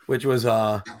 which was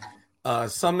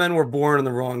some men were born in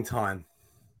the wrong time.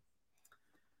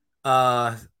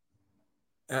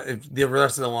 If the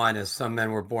rest of the line is some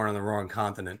men were born on the wrong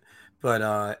continent.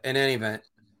 But in any event,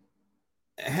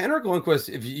 Henrik Lundqvist,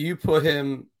 if you put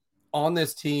him on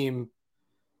this team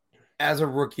as a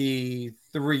rookie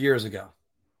 3 years ago,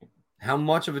 how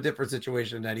much of a different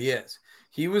situation that he is.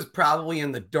 He was probably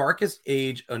in the darkest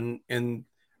age in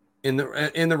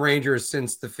the Rangers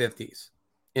since the 50s,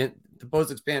 in the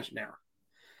post-expansion era.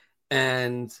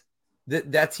 And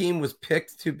that team was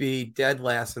picked to be dead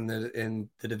last in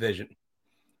the division.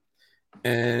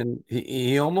 And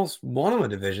he almost won him a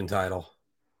division title.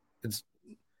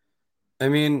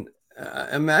 Imagine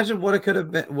what it could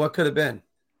have been,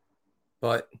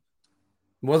 but it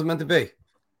wasn't meant to be.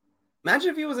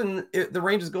 Imagine if he was in the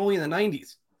Rangers goalie in the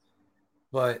 90s,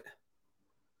 but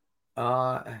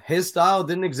his style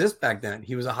didn't exist back then.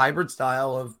 He was a hybrid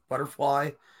style of butterfly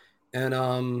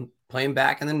and playing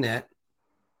back in the net.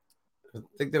 I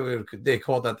think they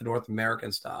called that the North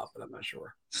American style, but I'm not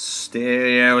sure.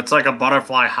 Yeah, it's like a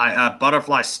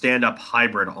butterfly stand-up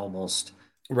hybrid almost.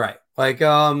 Right. Like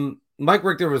Mike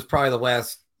Richter was probably the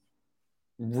last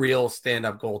real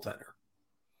stand-up goaltender.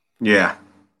 Yeah.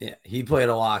 Yeah, he played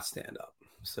a lot stand-up.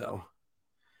 So,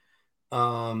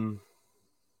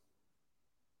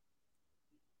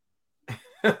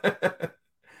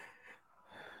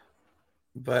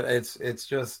 but it's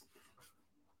just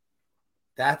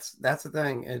that's the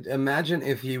thing. Imagine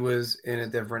if he was in a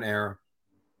different era.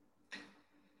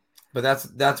 But that's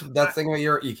the thing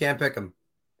about you can't pick him.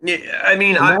 Yeah, I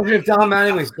mean, imagine if Tom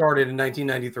Mattingly started in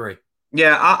 1993.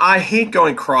 Yeah, I hate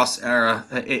going cross era.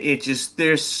 It just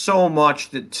there's so much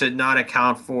to not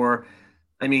account for.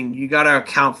 I mean, you got to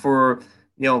account for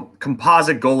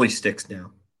composite goalie sticks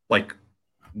now. Like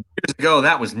years ago,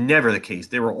 that was never the case.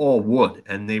 They were all wood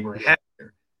and they were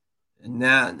heavier. And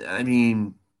now, I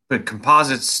mean, but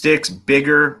composite sticks,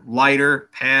 bigger, lighter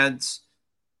pads,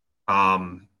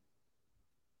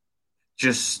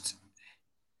 just,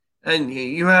 and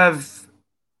you have.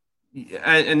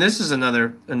 And this is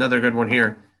another good one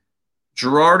here.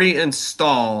 Girardi and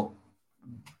Stahl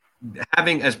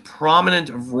having as prominent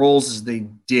of roles as they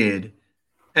did.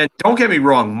 And don't get me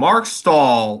wrong, Mark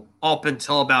Stahl, up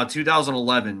until about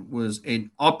 2011, was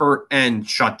an upper end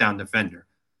shutdown defender.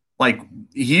 Like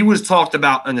he was talked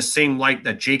about in the same light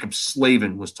that Jacob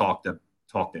Slavin was talked in,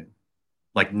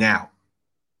 like now.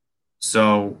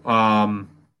 So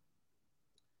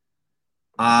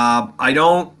I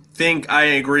don't think I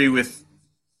agree with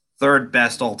third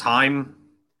best all time.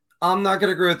 I'm not going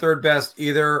to agree with third best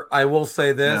either. I will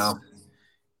say this.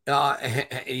 No.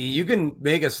 You can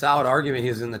make a solid argument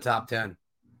he's in the top 10.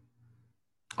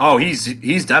 Oh, he's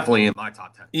definitely in my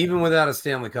top 10. Even without a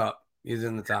Stanley Cup, he's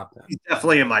in the top 10. He's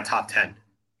definitely in my top 10.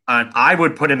 I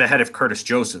would put him ahead of Curtis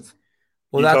Joseph.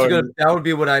 Well, that's good. That would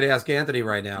be what I'd ask Anthony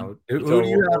right now. Who do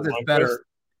you have that's better?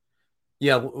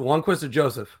 Yeah, Lundqvist or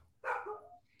Joseph?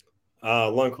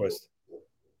 Lundqvist.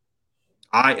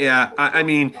 I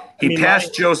mean, he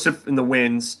passed Joseph in the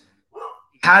wins.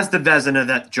 He has the Vezina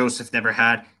that Joseph never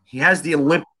had. He has the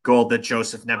Olympic gold that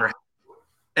Joseph never had.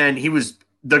 And he was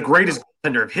the greatest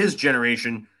goaltender of his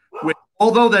generation.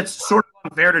 Although that's sort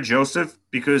of unfair to Joseph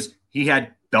because he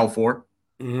had Belfour,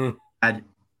 had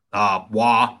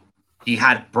Waugh, he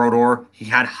had Brodeur, he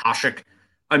had Hasek.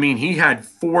 I mean, he had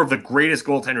four of the greatest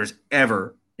goaltenders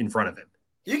ever in front of him.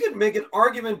 You could make an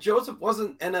argument Joseph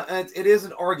wasn't, and it is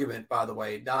an argument, by the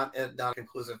way, not a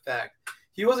conclusive fact.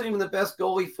 He wasn't even the best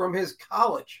goalie from his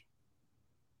college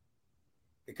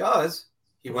because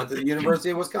he went to the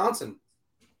University of Wisconsin.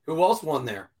 Who else won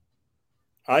there?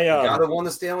 The guy that won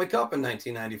the Stanley Cup in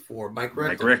 1994, Mike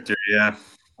Richter. Mike Richter, yeah.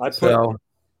 I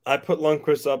put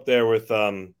Lundqvist up there with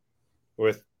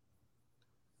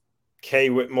Kay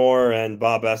Whitmore and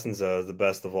Bob Essenza is the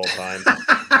best of all time.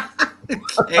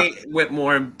 Kay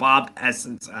Whitmore and Bob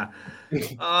Essenza.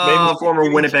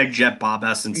 Former Winnipeg Jet Bob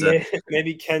Essenza.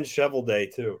 Maybe Ken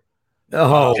Shovelday too.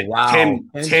 Oh wow, Tim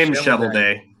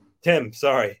Shovelday. Tim,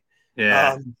 sorry.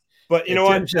 Yeah. But you know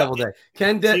what? Shovelday.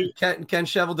 Ken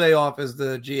Shovelday off as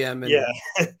the GM.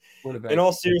 Winnipeg. In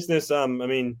all seriousness, I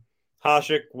mean,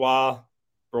 Hasek, Waugh,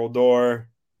 Brodeur,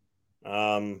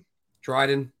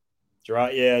 Dryden.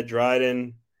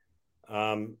 Dryden.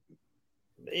 Then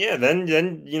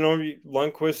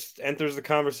Lundqvist enters the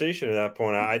conversation at that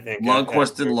point. I think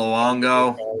Lundqvist and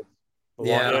Luongo.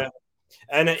 Yeah.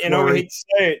 And we hate to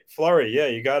say it, Fleury. Yeah,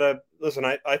 you gotta listen.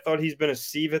 I thought he's been a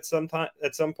sieve at some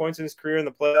points in his career in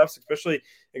the playoffs, especially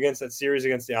against that series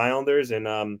against the Islanders in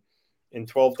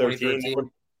 12-13.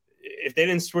 If they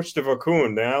didn't switch to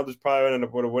Vakoun, the Islanders probably ended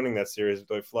up winning that series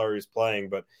with Fleury's playing.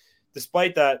 But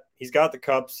despite that, he's got the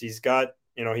cups. He's got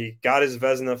he got his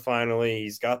Vezina finally.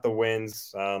 He's got the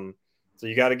wins. So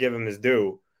you got to give him his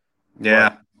due.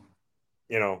 Yeah.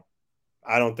 But,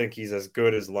 I don't think he's as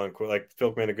good as Lundqvist. Like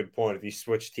Phil made a good point. If you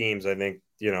switch teams, I think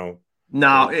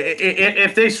No,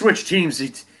 if they switch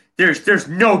teams, there's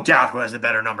no doubt who has the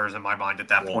better numbers in my mind at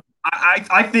that point.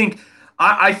 I think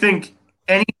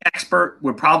any expert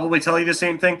would probably tell you the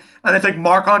same thing, and I think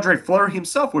Marc-Andre Fleury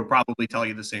himself would probably tell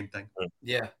you the same thing.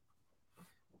 Yeah.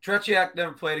 Tretiak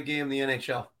never played a game in the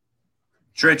NHL.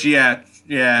 Tretiak,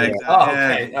 yeah. Exactly. Oh,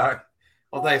 okay. All right.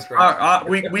 Well, thanks, Grant.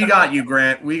 We got you,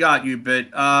 Grant. We got you.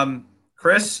 But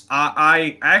Chris,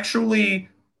 I actually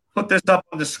put this up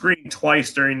on the screen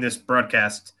twice during this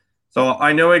broadcast, so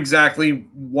I know exactly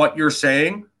what you're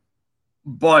saying.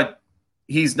 But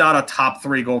he's not a top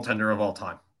 3 goaltender of all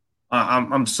time.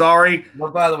 I'm sorry.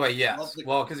 Well, by the way, yes.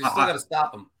 Well, because you still got to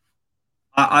stop him.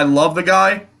 I love the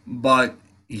guy, but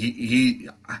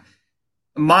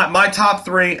my top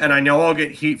 3, and I know I'll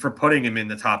get heat for putting him in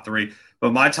the top 3,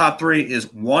 but my top 3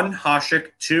 is 1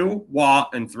 Hasek, 2 Waugh,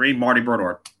 and 3 Marty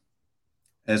Brodeur.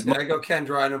 I go Ken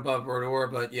Dryden above Brodeur,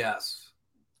 but yes.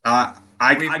 I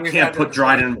can't put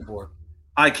Dryden.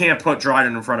 I can't put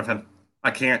Dryden in front of him.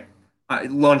 I can't.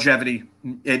 Longevity,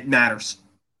 it matters,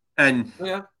 and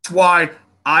that's why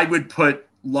I would put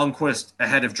Lundqvist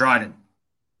ahead of Dryden,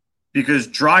 because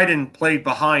Dryden played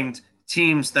behind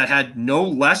teams that had no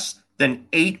less than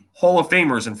 8 Hall of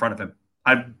Famers in front of him.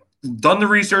 I've done the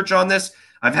research on this.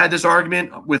 I've had this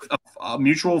argument with a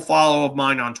mutual follow of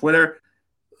mine on Twitter.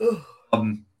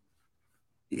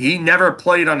 He never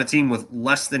played on a team with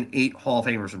less than 8 Hall of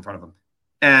Famers in front of him.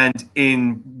 And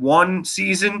in one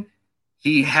season,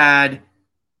 he had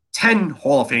 10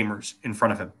 Hall of Famers in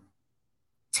front of him.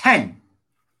 10.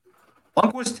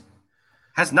 Lundqvist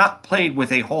has not played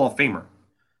with a Hall of Famer.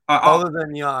 Other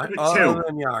than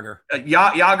Jágr.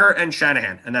 Jágr and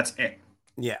Shanahan, and that's it.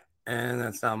 Yeah, and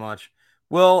that's not much.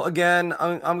 Well, again,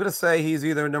 I'm going to say he's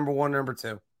either number 1 or number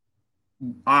 2.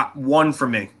 1 for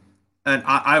me. And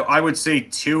I would say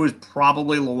 2 is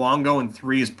probably Luongo and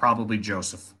 3 is probably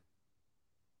Joseph.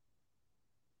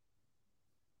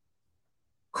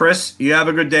 Chris, you have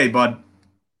a good day, bud.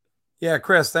 Yeah,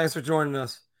 Chris, thanks for joining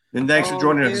us. And thanks for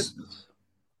joining us.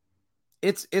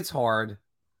 It's hard.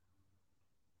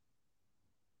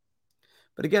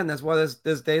 But again, that's why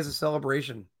this day is a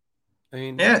celebration. I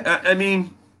mean,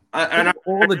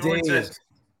 all the days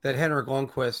that Henrik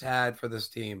Lundqvist had for this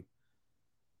team.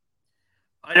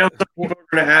 I know some people are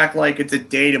going to act like it's a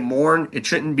day to mourn. It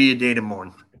shouldn't be a day to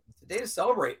mourn. It's a day to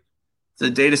celebrate. It's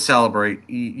a day to celebrate.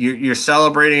 You're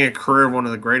celebrating a career of one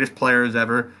of the greatest players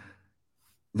ever,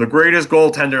 the greatest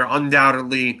goaltender,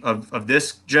 undoubtedly, of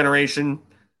this generation.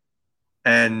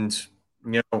 And,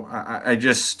 I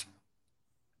just...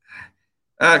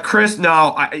 Chris,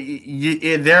 no,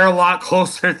 they're a lot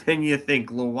closer than you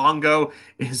think. Luongo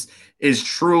is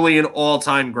truly an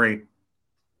all-time great.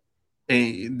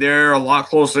 They're a lot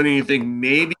closer than you think.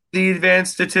 Maybe the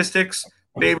advanced statistics,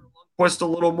 maybe Lundqvist a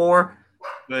little more,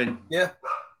 but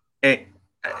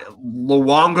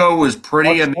Luongo was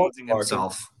pretty amazing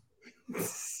himself.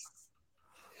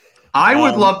 I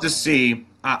would love to see.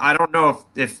 I don't know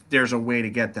if there's a way to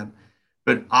get them,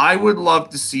 but I would love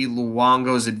to see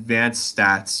Luongo's advanced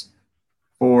stats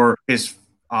for his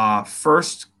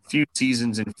first few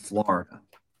seasons in Florida.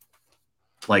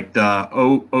 Like the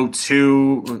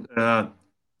 02,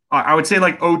 I would say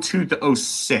like 02 to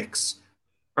 06.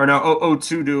 Or no,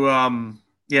 02 to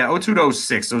 02 to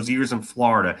 06, those years in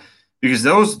Florida. Because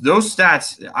those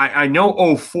stats, I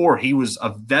know 04, he was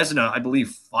a Vezina, I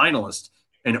believe, finalist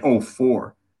in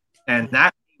 04. And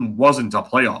that team wasn't a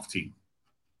playoff team.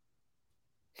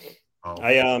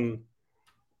 I'm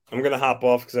gonna hop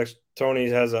off because Tony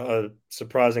has a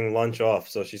surprising lunch off,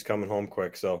 so she's coming home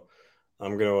quick. So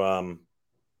I'm gonna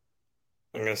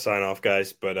sign off,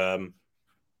 guys. But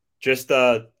just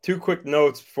two quick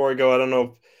notes before we go. I don't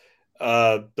know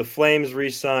if the Flames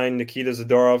re-signed Nikita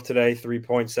Zadorov today,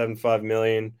 $3.75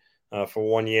 million for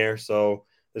 1 year. So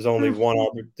there's only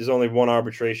one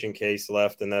arbitration case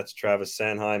left, and that's Travis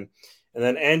Sanheim. And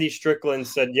then Andy Strickland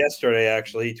said yesterday,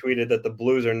 actually, he tweeted that the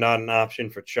Blues are not an option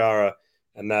for Chara,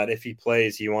 and that if he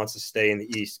plays, he wants to stay in the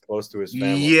East, close to his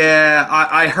family. Yeah,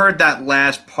 I heard that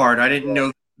last part. I didn't know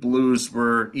the Blues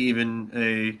were even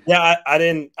a. Yeah, I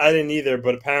didn't either.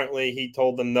 But apparently, he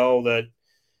told them no, that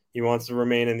he wants to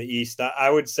remain in the East. I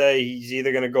would say he's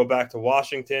either going to go back to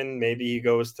Washington, maybe he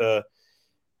goes to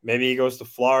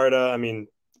Florida. I mean,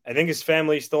 I think his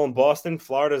family's still in Boston.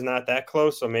 Florida's not that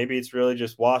close, so maybe it's really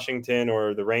just Washington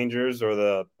or the Rangers or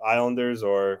the Islanders,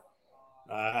 or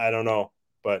I don't know.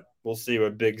 But we'll see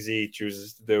what Big Z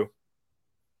chooses to do.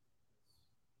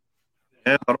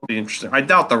 Yeah, that'll be interesting. I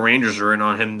doubt the Rangers are in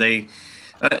on him.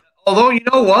 Although, you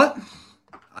know what?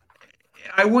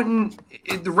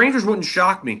 The Rangers wouldn't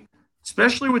shock me,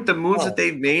 especially with the moves that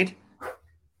they've made.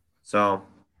 So.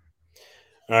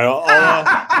 All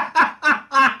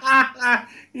right,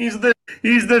 he's the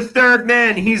third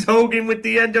man. He's Hogan with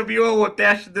the NWO with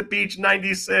Bash at the Beach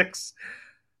 '96.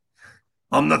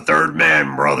 I'm the third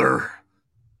man, brother.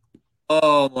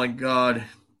 Oh my God!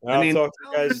 I'll talk to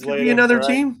you guys later. Be another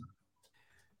team.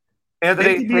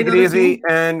 Anthony, take it easy,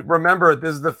 and remember,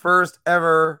 this is the first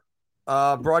ever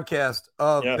broadcast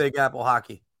of Big Apple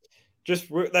Hockey. Just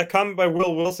that comment by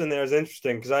Will Wilson there is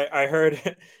interesting, because I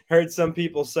heard some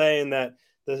people saying that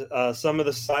some of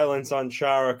the silence on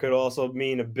Chara could also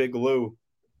mean a Big Lou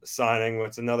signing.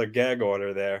 What's another gag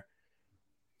order there?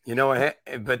 You know what?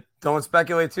 But don't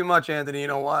speculate too much, Anthony. You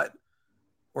know what?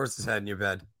 Horse's head in your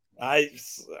bed.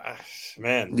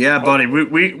 Man. Yeah, buddy. We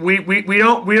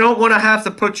don't want to have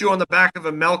to put you on the back of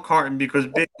a milk carton because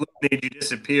Big Lou made you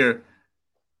disappear.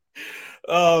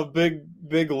 Oh,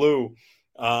 Big Lou.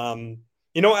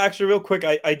 Actually, real quick,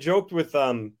 I joked with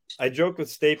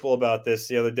Staple about this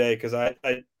the other day, because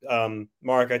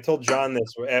Mark, I told John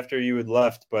this after you had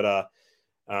left, but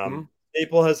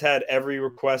Staple has had every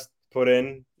request put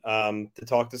in to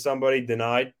talk to somebody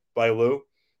denied by Lou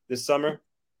this summer.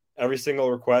 Every single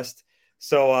request.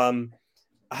 So,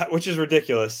 which is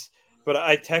ridiculous. But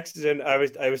I texted him.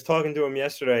 I was talking to him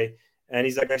yesterday, and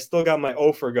he's like, "I still got my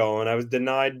offer going. I was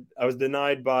denied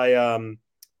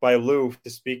by Lou to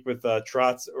speak with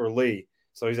Trotz or Lee.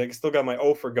 So he's like, I still got my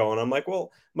offer going." I'm like, what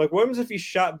happens if you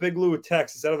shot Big Lou a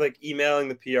text instead of like emailing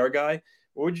the PR guy?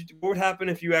 What would happen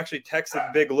if you actually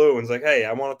texted Big Lou and was like, "Hey,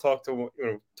 I want to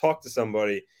talk to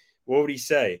somebody"? What would he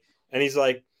say? And he's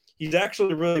like, he's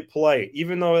actually really polite,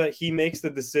 even though that he makes the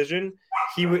decision.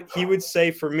 He would say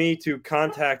for me to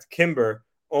contact Kimber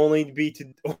only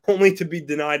to be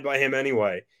denied by him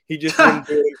anyway. He just wouldn't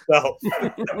do it himself.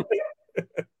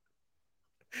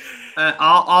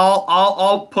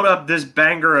 I'll put up this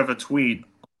banger of a tweet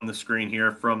on the screen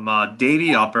here from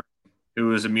Davey Upper,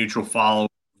 who is a mutual follower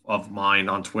of mine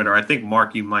on Twitter. I think,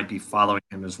 Mark, you might be following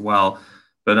him as well.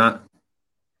 But all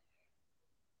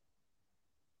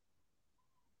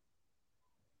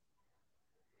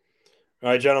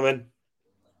right, gentlemen.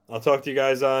 I'll talk to you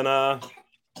guys I'll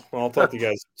talk to you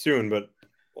guys soon, but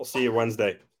we'll see you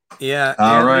Wednesday. Yeah,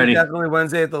 definitely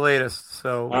Wednesday at the latest.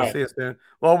 So we'll see you soon.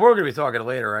 Well, we're going to be talking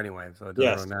later anyway, so it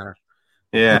doesn't really matter.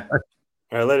 Yeah.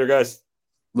 All right, later, guys.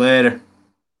 Later.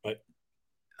 Bye.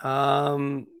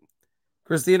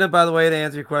 Christina, by the way, to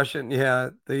answer your question,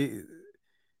 the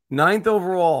 9th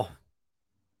overall.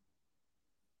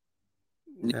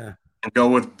 Yeah. Go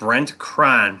with Brent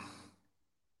Krahn.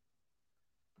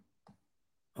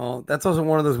 Oh, that's also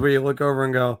one of those where you look over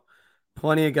and go,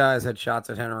 plenty of guys had shots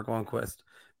at Henrik Lundqvist.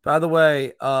 By the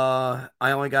way, I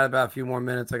only got about a few more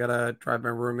minutes. I got to drive my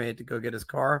roommate to go get his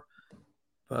car.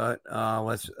 But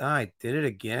I did it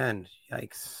again.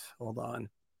 Yikes. Hold on.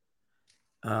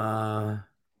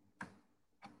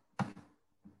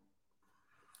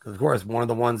 Of course, one of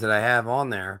the ones that I have on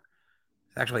there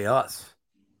is actually us.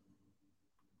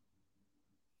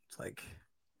 It's like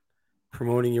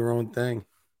promoting your own thing.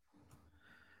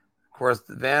 Of course,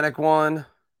 the Vanek one.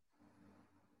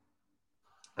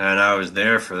 And I was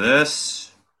there for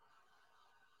this.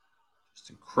 Just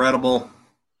incredible.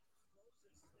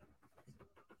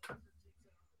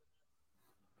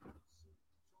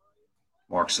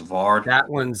 Mark Savard. That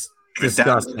one's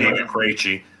disgusting. That was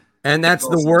Krejci. And that's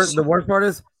the worst. The worst part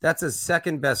is that's his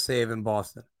second best save in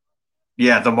Boston.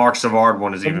 Yeah, the Mark Savard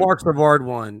one is the Mark Savard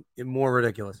one is more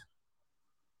ridiculous.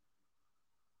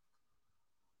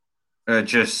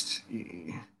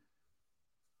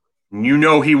 You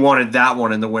know he wanted that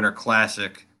one in the Winter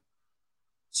Classic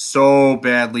so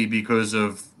badly because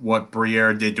of what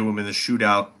Briere did to him in the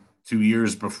shootout 2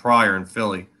 years prior in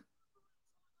Philly.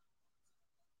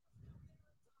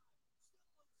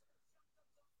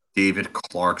 David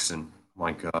Clarkson,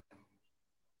 my God.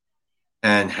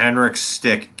 And Henrik's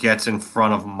stick gets in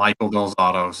front of Michael Del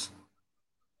Zotto's.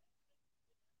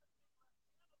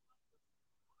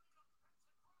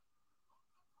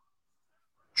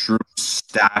 Drew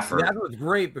Stafford. That was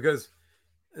great because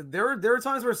there were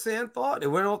times where Sand thought it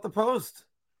went off the post.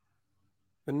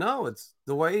 But no, it's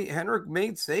the way Henrik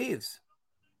made saves.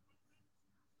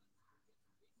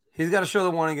 He's got to show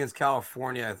the one against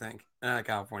California, I think.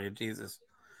 California, Jesus.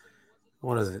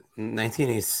 What is it?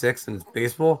 1986 in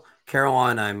baseball?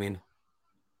 Carolina, I mean.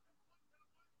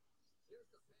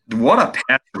 What a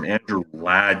pass from Andrew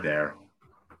Ladd there.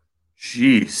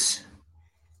 Jeez.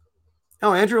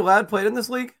 Oh, Andrew Ladd played in this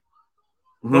league?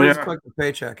 Oh, yeah. Collect the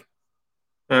paycheck.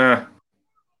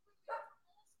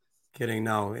 Kidding,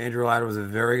 no. Andrew Ladd was a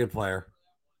very good player.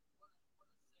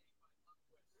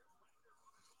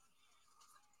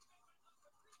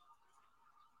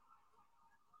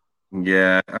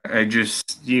 Yeah,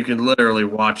 you can literally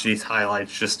watch these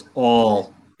highlights just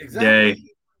all day.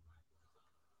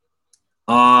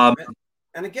 And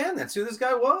again, that's who this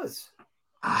guy was.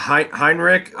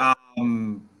 Henrik,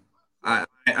 I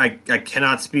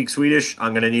cannot speak Swedish.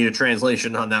 I'm going to need a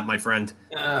translation on that, my friend.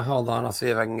 Hold on. I'll see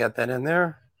if I can get that in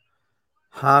there.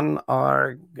 Han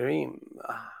are Grim.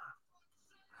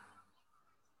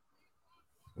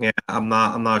 Yeah, I'm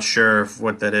not sure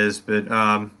what that is, but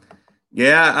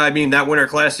yeah, I mean that Winter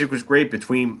Classic was great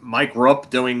between Mike Rupp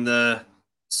doing the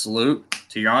salute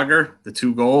to Yager, the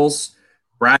 2 goals,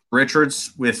 Brad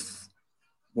Richards with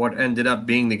what ended up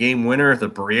being the game winner, the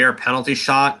Briere penalty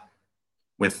shot,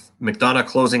 with McDonough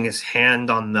closing his hand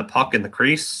on the puck in the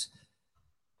crease.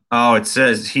 Oh, it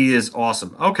says he is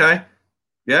awesome. Okay.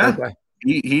 Yeah. Okay.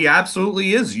 He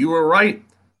absolutely is. You were right.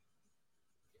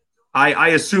 I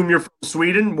assume you're from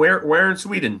Sweden. Where in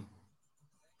Sweden?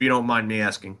 If you don't mind me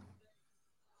asking.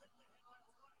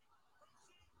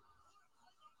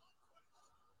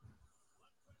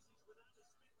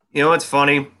 You know what's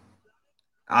funny?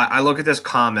 I look at this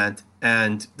comment,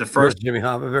 and the first Jimmy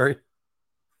Hoffaberry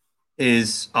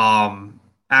is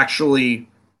actually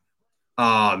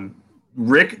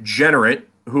Rick Jenneret,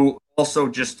 who also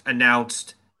just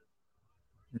announced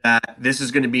that this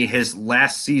is going to be his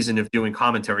last season of doing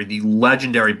commentary, the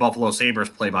legendary Buffalo Sabres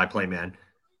play-by-play man.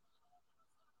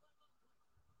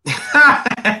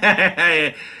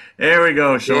 There we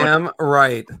go, Sean. Damn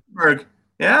right.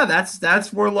 Yeah,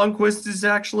 that's where Lundqvist is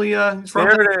actually from.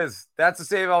 There it is. That's the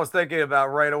save I was thinking about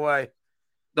right away.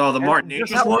 Oh, the Martin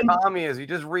Just one? Tommy is. He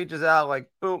just reaches out like,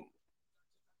 boom.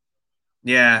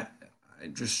 Yeah,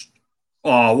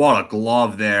 what a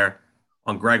glove there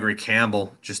on Gregory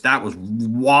Campbell. Just that was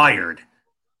wired.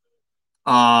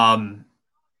 And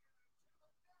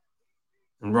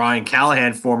Ryan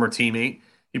Callahan, former teammate,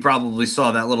 he probably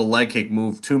saw that little leg kick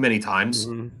move too many times.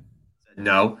 Mm-hmm.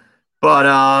 No, but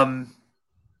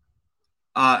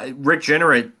Rick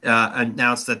Jenneret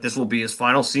announced that this will be his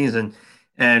final season,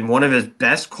 and one of his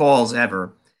best calls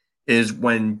ever is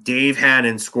when Dave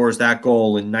Hannon scores that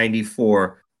goal in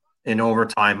 '94 in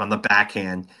overtime on the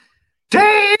backhand.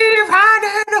 Dave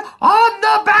Hannon on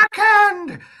the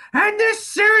backhand, and this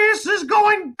series is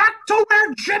going back to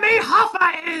where Jimmy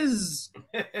Hoffa is.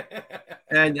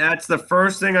 And that's the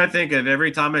first thing I think of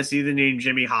every time I see the name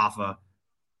Jimmy Hoffa.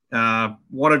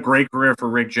 What a great career for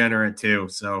Rick Jenneret too.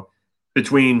 So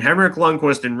between Henrik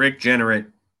Lundqvist and Rick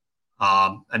Jenneret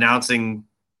announcing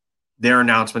their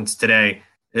announcements today,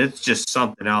 it's just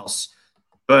something else.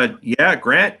 But yeah,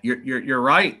 Grant, you're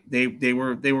right. They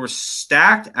were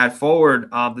stacked at forward.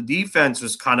 The defense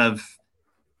was kind of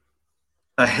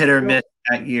a hit or miss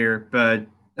that year, but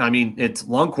I mean it's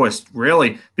Lundqvist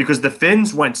really, because the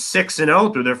Finns went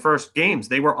 6-0 through their first games.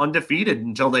 They were undefeated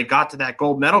until they got to that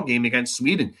gold medal game against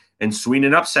Sweden, and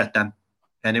Sweden upset them,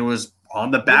 and it was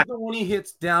on the back. The one he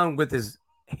hits down with his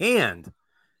hand,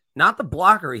 not the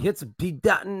blocker. He knocks it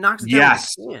down with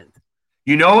his hand.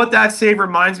 You know what that save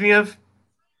reminds me of?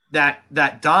 That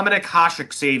Dominik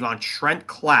Hasek save on Trent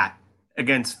Klatt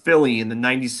against Philly in the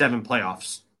 '97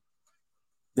 playoffs,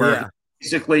 where he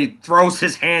basically throws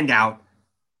his hand out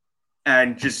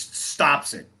and just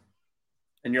stops it,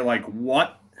 and you're like,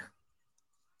 "What?"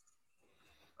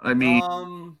 I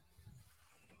mean,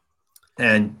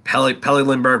 and Pelle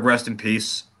Lindbergh, rest in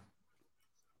peace.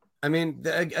 I mean,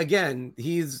 again,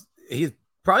 he's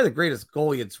probably the greatest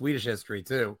goalie in Swedish history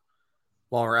too.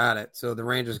 While we're at it, so the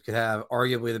Rangers could have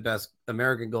arguably the best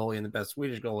American goalie and the best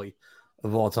Swedish goalie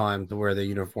of all time to wear the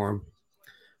uniform.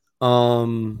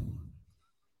 But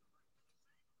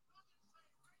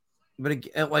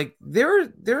again, like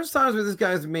there's times where this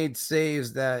guy's made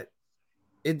saves that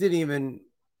it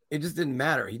just didn't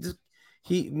matter.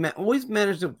 He always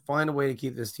managed to find a way to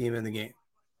keep this team in the game.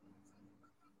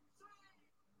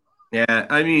 Yeah,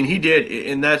 I mean he did,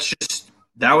 and that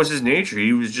was his nature.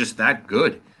 He was just that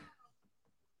good.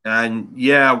 And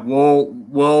yeah,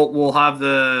 we'll have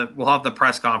the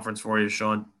press conference for you,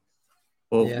 Sean.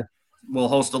 Yeah. We'll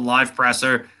host a live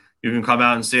presser. You can come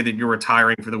out and say that you're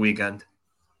retiring for the weekend.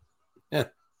 Yeah.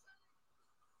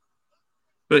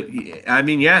 But I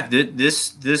mean, yeah,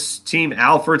 this team,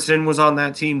 Alfredson was on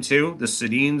that team too. The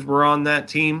Sedins were on that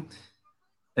team.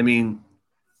 I mean,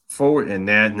 forward and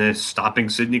then stopping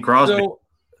Sidney Crosby.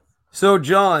 So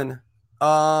John,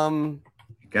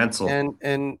 Gensel.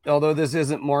 and although this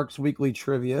isn't Mark's weekly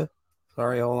trivia,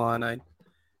 sorry, hold on, I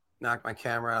knocked my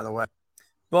camera out of the way.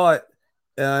 But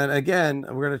and again,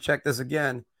 we're gonna check this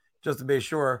again just to be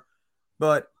sure.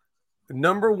 But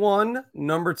number 1,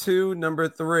 number 2, number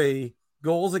 3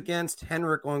 goals against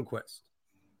Henrik Lundqvist,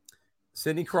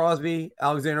 Sidney Crosby,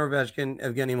 Alexander Ovechkin,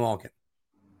 Evgeny Malkin.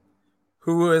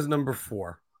 Who is number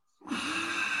 4?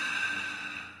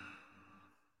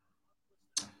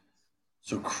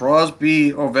 So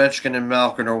Crosby, Ovechkin, and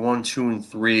Malkin are 1, 2, and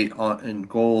 3 in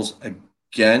goals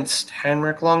against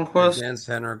Henrik Lundqvist. Against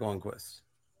Henrik Lundqvist.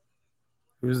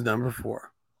 Who's number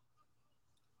 4?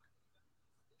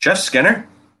 Jeff Skinner.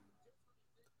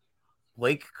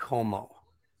 Blake Como.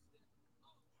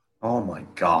 Oh my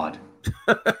God.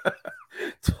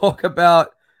 Talk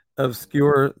about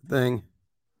obscure thing.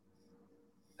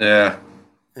 Yeah.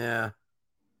 Yeah.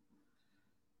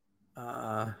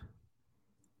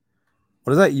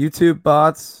 What is that? YouTube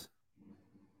bots?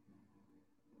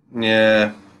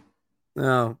 Yeah.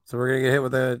 No. So we're gonna get hit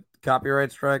with a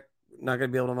copyright strike. Not gonna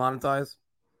be able to monetize.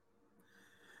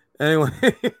 Anyway.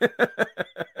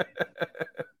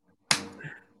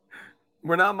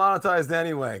 We're not monetized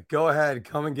anyway. Go ahead.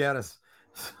 Come and get us.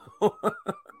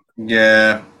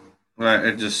 Yeah.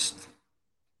 It just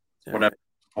whatever.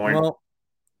 Well,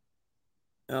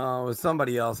 it was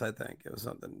somebody else, I think. It was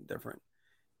something different.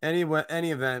 Anyway, any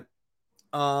event,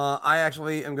 I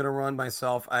actually am going to run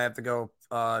myself. I have to go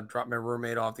drop my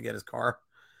roommate off to get his car.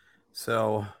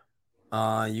 So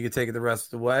you can take it the rest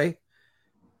of the way.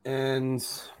 And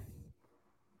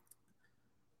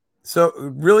so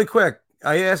really quick,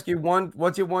 I ask you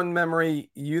what's your one memory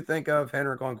you think of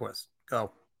Henrik Lundqvist?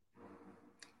 Go.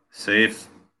 Safe.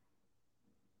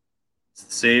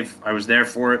 I was there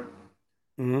for it.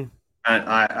 Mm-hmm.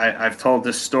 I've told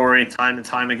this story time and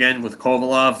time again with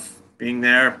Kovalov being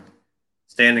there,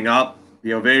 standing up,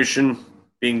 the ovation,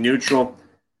 being neutral,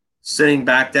 sitting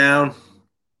back down,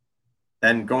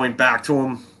 then going back to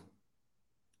him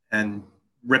and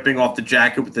ripping off the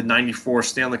jacket with the 94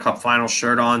 Stanley Cup final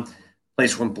shirt on.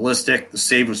 Place went ballistic. The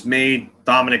save was made.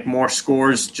 Dominic Moore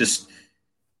scores.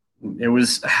 It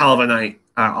was a hell of a night.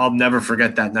 I'll never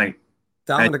forget that night.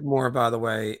 Dominic Moore, by the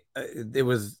way, it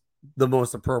was the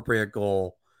most appropriate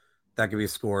goal that could be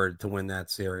scored to win that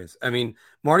series. I mean,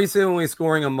 Marty St.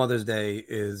 scoring on Mother's Day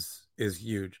is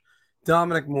huge.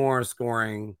 Dominic Moore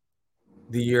scoring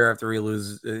the year after he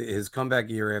loses his comeback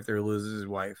year after he loses his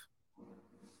wife.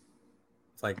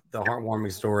 It's like the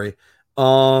heartwarming story.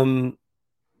 I'm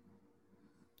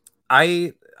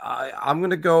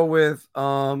gonna go with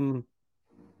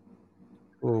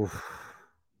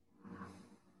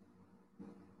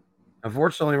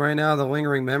unfortunately, right now the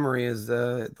lingering memory is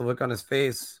the look on his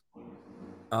face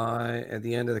at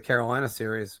the end of the Carolina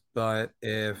series. But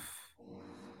there's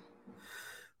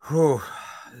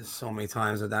so many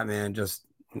times that man just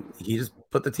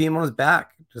put the team on his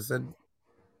back, just said,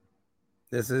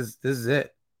 "This is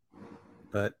it."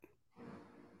 But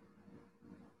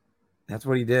that's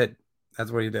what he did. I'm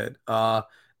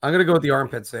gonna go with the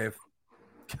armpit save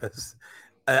because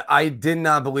I did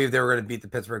not believe they were going to beat the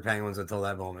Pittsburgh Penguins until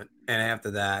that moment, and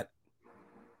after that,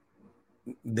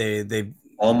 they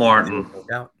all Martin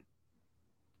out.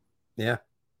 Yeah,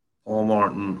 all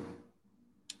Martin.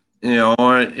 You know,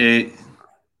 the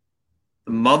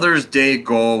Mother's Day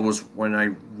goal was when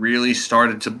I really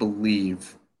started to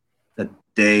believe that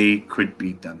they could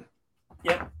beat them.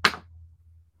 Yeah.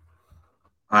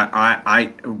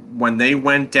 I when they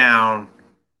went down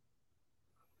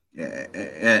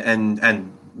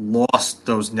and lost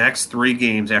those next 3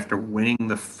 games after winning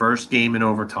the first game in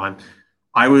overtime,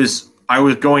 I was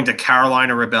going to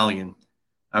Carolina Rebellion.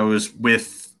 I was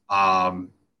with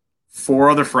 4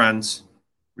 other friends.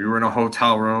 We were in a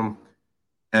hotel room,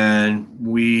 and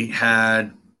we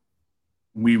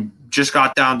just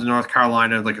got down to North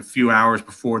Carolina like a few hours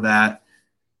before that,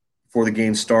 before the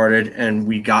game started, and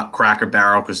we got Cracker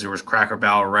Barrel because there was Cracker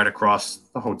Barrel right across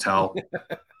the hotel.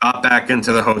 Got back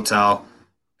into the hotel,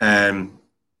 and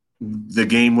the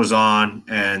game was on,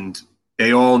 and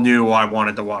they all knew I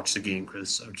wanted to watch the game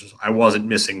because I wasn't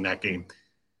missing that game.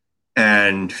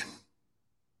 And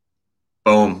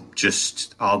boom,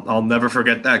 just I'll never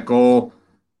forget that goal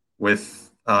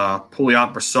with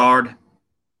Pouliot Brassard.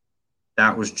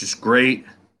 That was just great.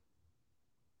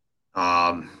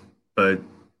 But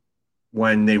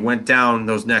when they went down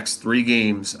those next 3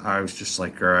 games, I was just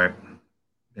like, all right,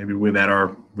 maybe we met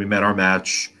our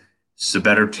match. It's a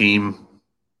better team.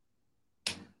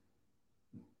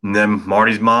 And then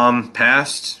Marty's mom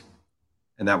passed,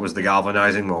 and that was the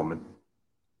galvanizing moment.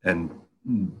 And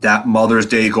that Mother's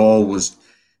Day goal was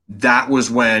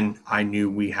when I knew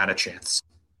we had a chance.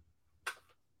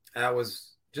 That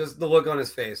was just the look on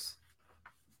his face.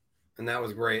 And that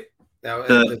was great. That was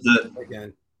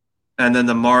again. And then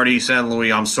the Marty St.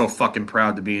 Louis, I'm so fucking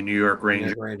proud to be a New York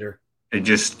Ranger. It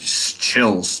just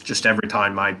chills just every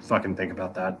time I fucking think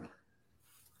about that.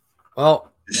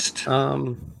 Well,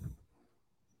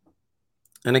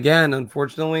 and again,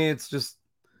 unfortunately, it's just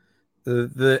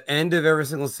the end of every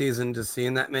single season, just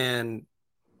seeing that man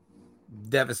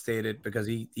devastated because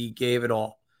he gave it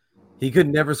all. He could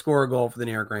never score a goal for the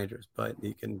New York Rangers, but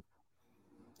he can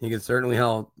certainly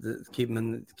help keep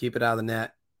it out of the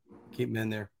net, keep him in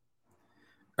there.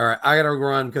 All right, I gotta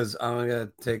run because I'm gonna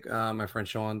take my friend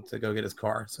Sean to go get his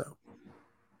car. So,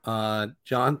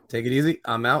 John, take it easy.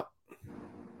 I'm out.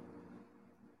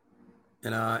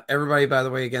 And everybody, by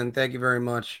the way, again, thank you very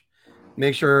much.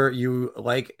 Make sure you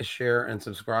like, share, and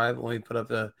subscribe. Let me put up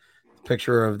the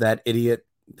picture of that idiot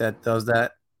that does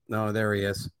that. No, there he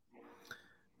is.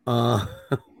 And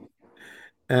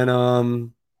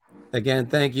again,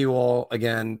 thank you all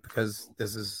again because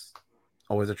this is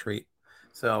always a treat.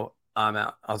 So I'm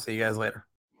out. I'll see you guys later.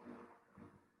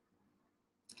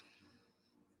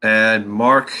 And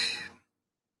Mark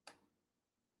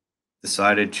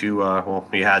decided to,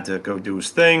 he had to go do his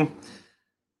thing.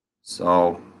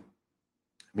 So, I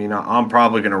mean, I'm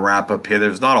probably going to wrap up here.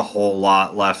 There's not a whole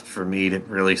lot left for me to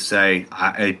really say.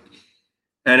 I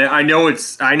know it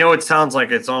sounds like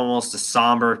it's almost a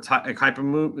somber type of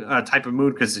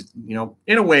mood because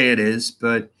in a way it is,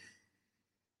 but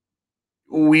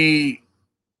you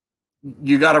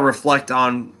got to reflect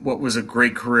on what was a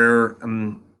great career.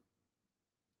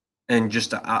 And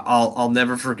just I'll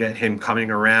never forget him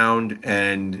coming around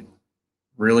and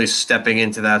really stepping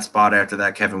into that spot after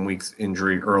that Kevin Weeks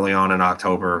injury early on in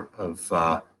October of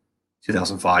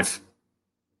 2005.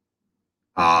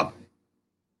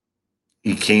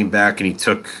 He came back and he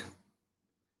took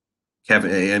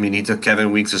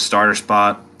Kevin Weeks' starter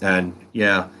spot, and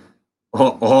yeah,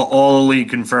 all elite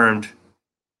confirmed.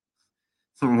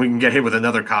 We can get hit with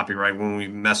another copyright when we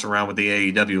mess around with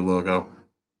the AEW logo.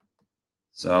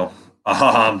 So,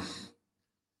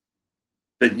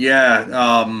 but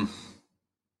yeah,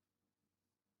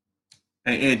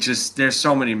 it just, there's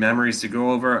so many memories to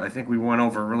go over. I think we went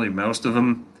over really most of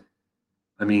them.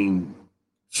 I mean,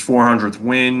 400th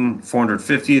win,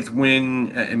 450th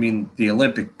win. I mean, the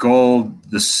Olympic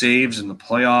gold, the saves in the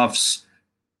playoffs.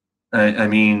 I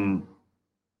mean,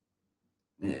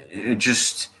 it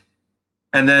just,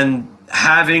 and then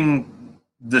having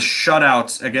the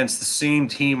shutouts against the same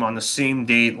team on the same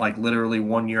date, like literally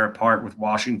 1 year apart with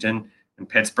Washington and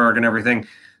Pittsburgh and everything,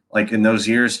 like in those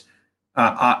years.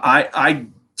 I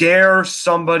dare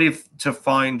somebody to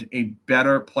find a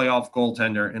better playoff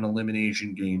goaltender in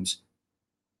elimination games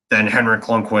than Henrik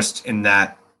Lundqvist in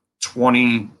that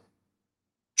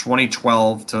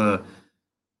 2012 to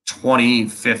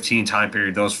 2015 time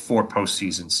period, those 4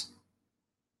 postseasons.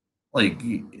 Like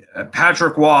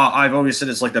Patrick Waugh, I've always said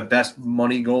it's like the best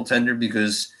money goaltender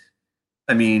because,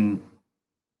 I mean,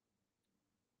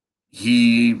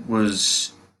 he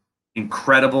was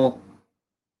incredible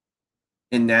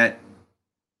in net,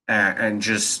 and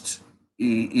just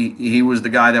he was the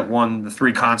guy that won the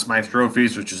 3 Conn Smythe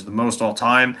trophies, which is the most all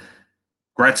time.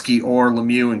 Gretzky, Orr,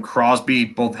 Lemieux, and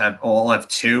Crosby all have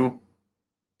 2.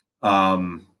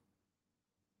 But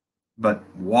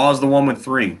Waugh's the one with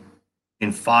 3.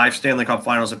 In 5 Stanley Cup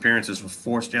Finals appearances with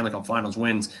 4 Stanley Cup Finals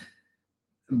wins.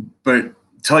 But I'll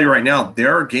tell you right now,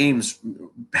 there are games.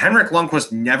 Henrik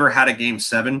Lundqvist never had a Game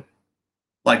 7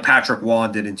 like Patrick Waugh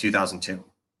did in 2002.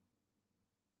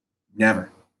 Never.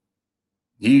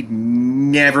 He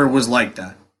never was like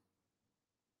that.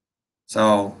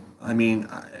 So, I mean,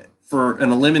 for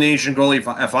an elimination goalie,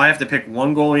 if I have to pick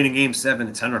one goalie in a Game 7,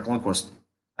 it's Henrik Lundqvist.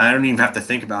 I don't even have to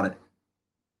think about it.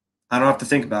 I don't have to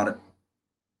think about it.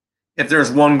 if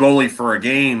there's one goalie for a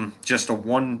game, just a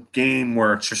one game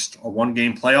where it's just a one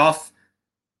game playoff,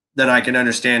 then I can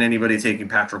understand anybody taking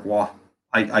Patrick Waugh.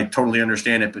 I totally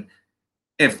understand it. But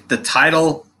if the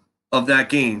title of that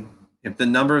game, if the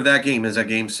number of that game is at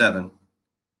Game 7,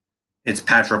 it's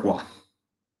Patrick Waugh.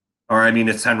 Or, I mean,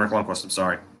 it's Henrik Lundqvist. I'm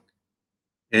sorry.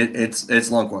 It's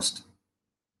Lundqvist.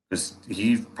 Because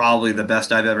he's probably the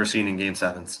best I've ever seen in Game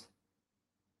 7s.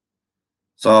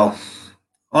 So,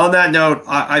 on that note,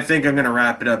 I think I'm going to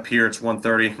wrap it up here. It's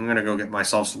 1:30. I'm going to go get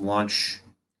myself some lunch.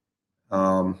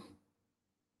 You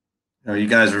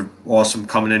guys are awesome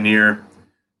coming in here.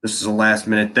 This is a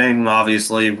last-minute thing.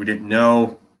 Obviously, we didn't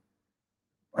know.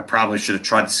 I probably should have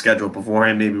tried to schedule it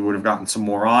beforehand. Maybe we would have gotten some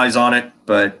more eyes on it.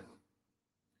 But,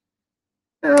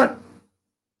 you know what?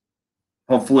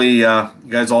 Hopefully, you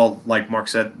guys all, like Mark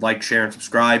said, like, share, and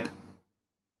subscribe.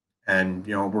 And,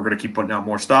 we're going to keep putting out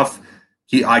more stuff.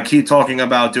 I keep talking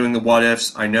about doing the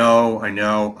what-ifs. I know. I'm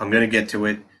going to get to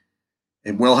it.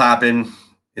 It will happen.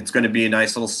 It's going to be a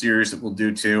nice little series that we'll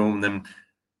do, too. And then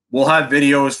we'll have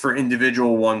videos for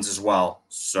individual ones as well.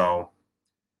 So,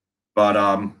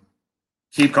 but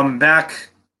keep coming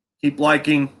back. Keep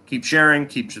liking. Keep sharing.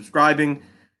 Keep subscribing.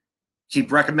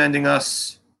 Keep recommending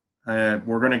us.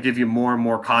 We're going to give you more and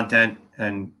more content,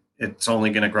 and it's only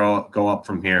going to go up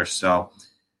from here. So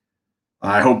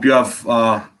I hope you have.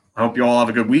 I hope you all have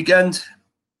a good weekend.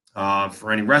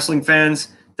 For any wrestling fans,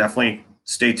 definitely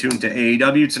stay tuned to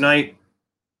AEW tonight.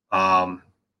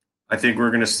 I think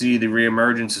we're going to see the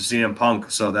reemergence of CM Punk,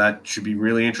 so that should be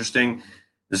really interesting.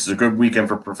 This is a good weekend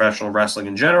for professional wrestling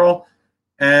in general,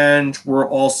 and we're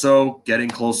also getting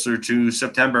closer to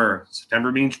September.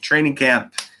 September means training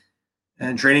camp.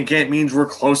 And training camp means we're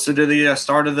closer to the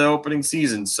start of the opening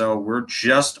season. So we're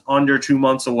just under 2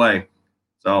 months away.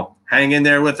 So hang in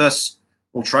there with us.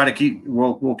 We'll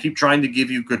keep trying to give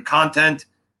you good content.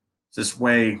 This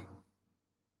way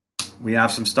we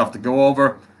have some stuff to go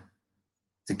over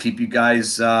to keep you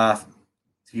guys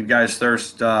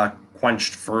thirst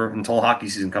quenched until hockey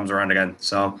season comes around again.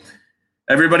 So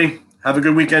everybody, have a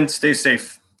good weekend. Stay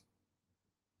safe.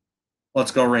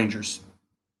 Let's go Rangers.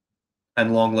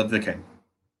 And long live the King.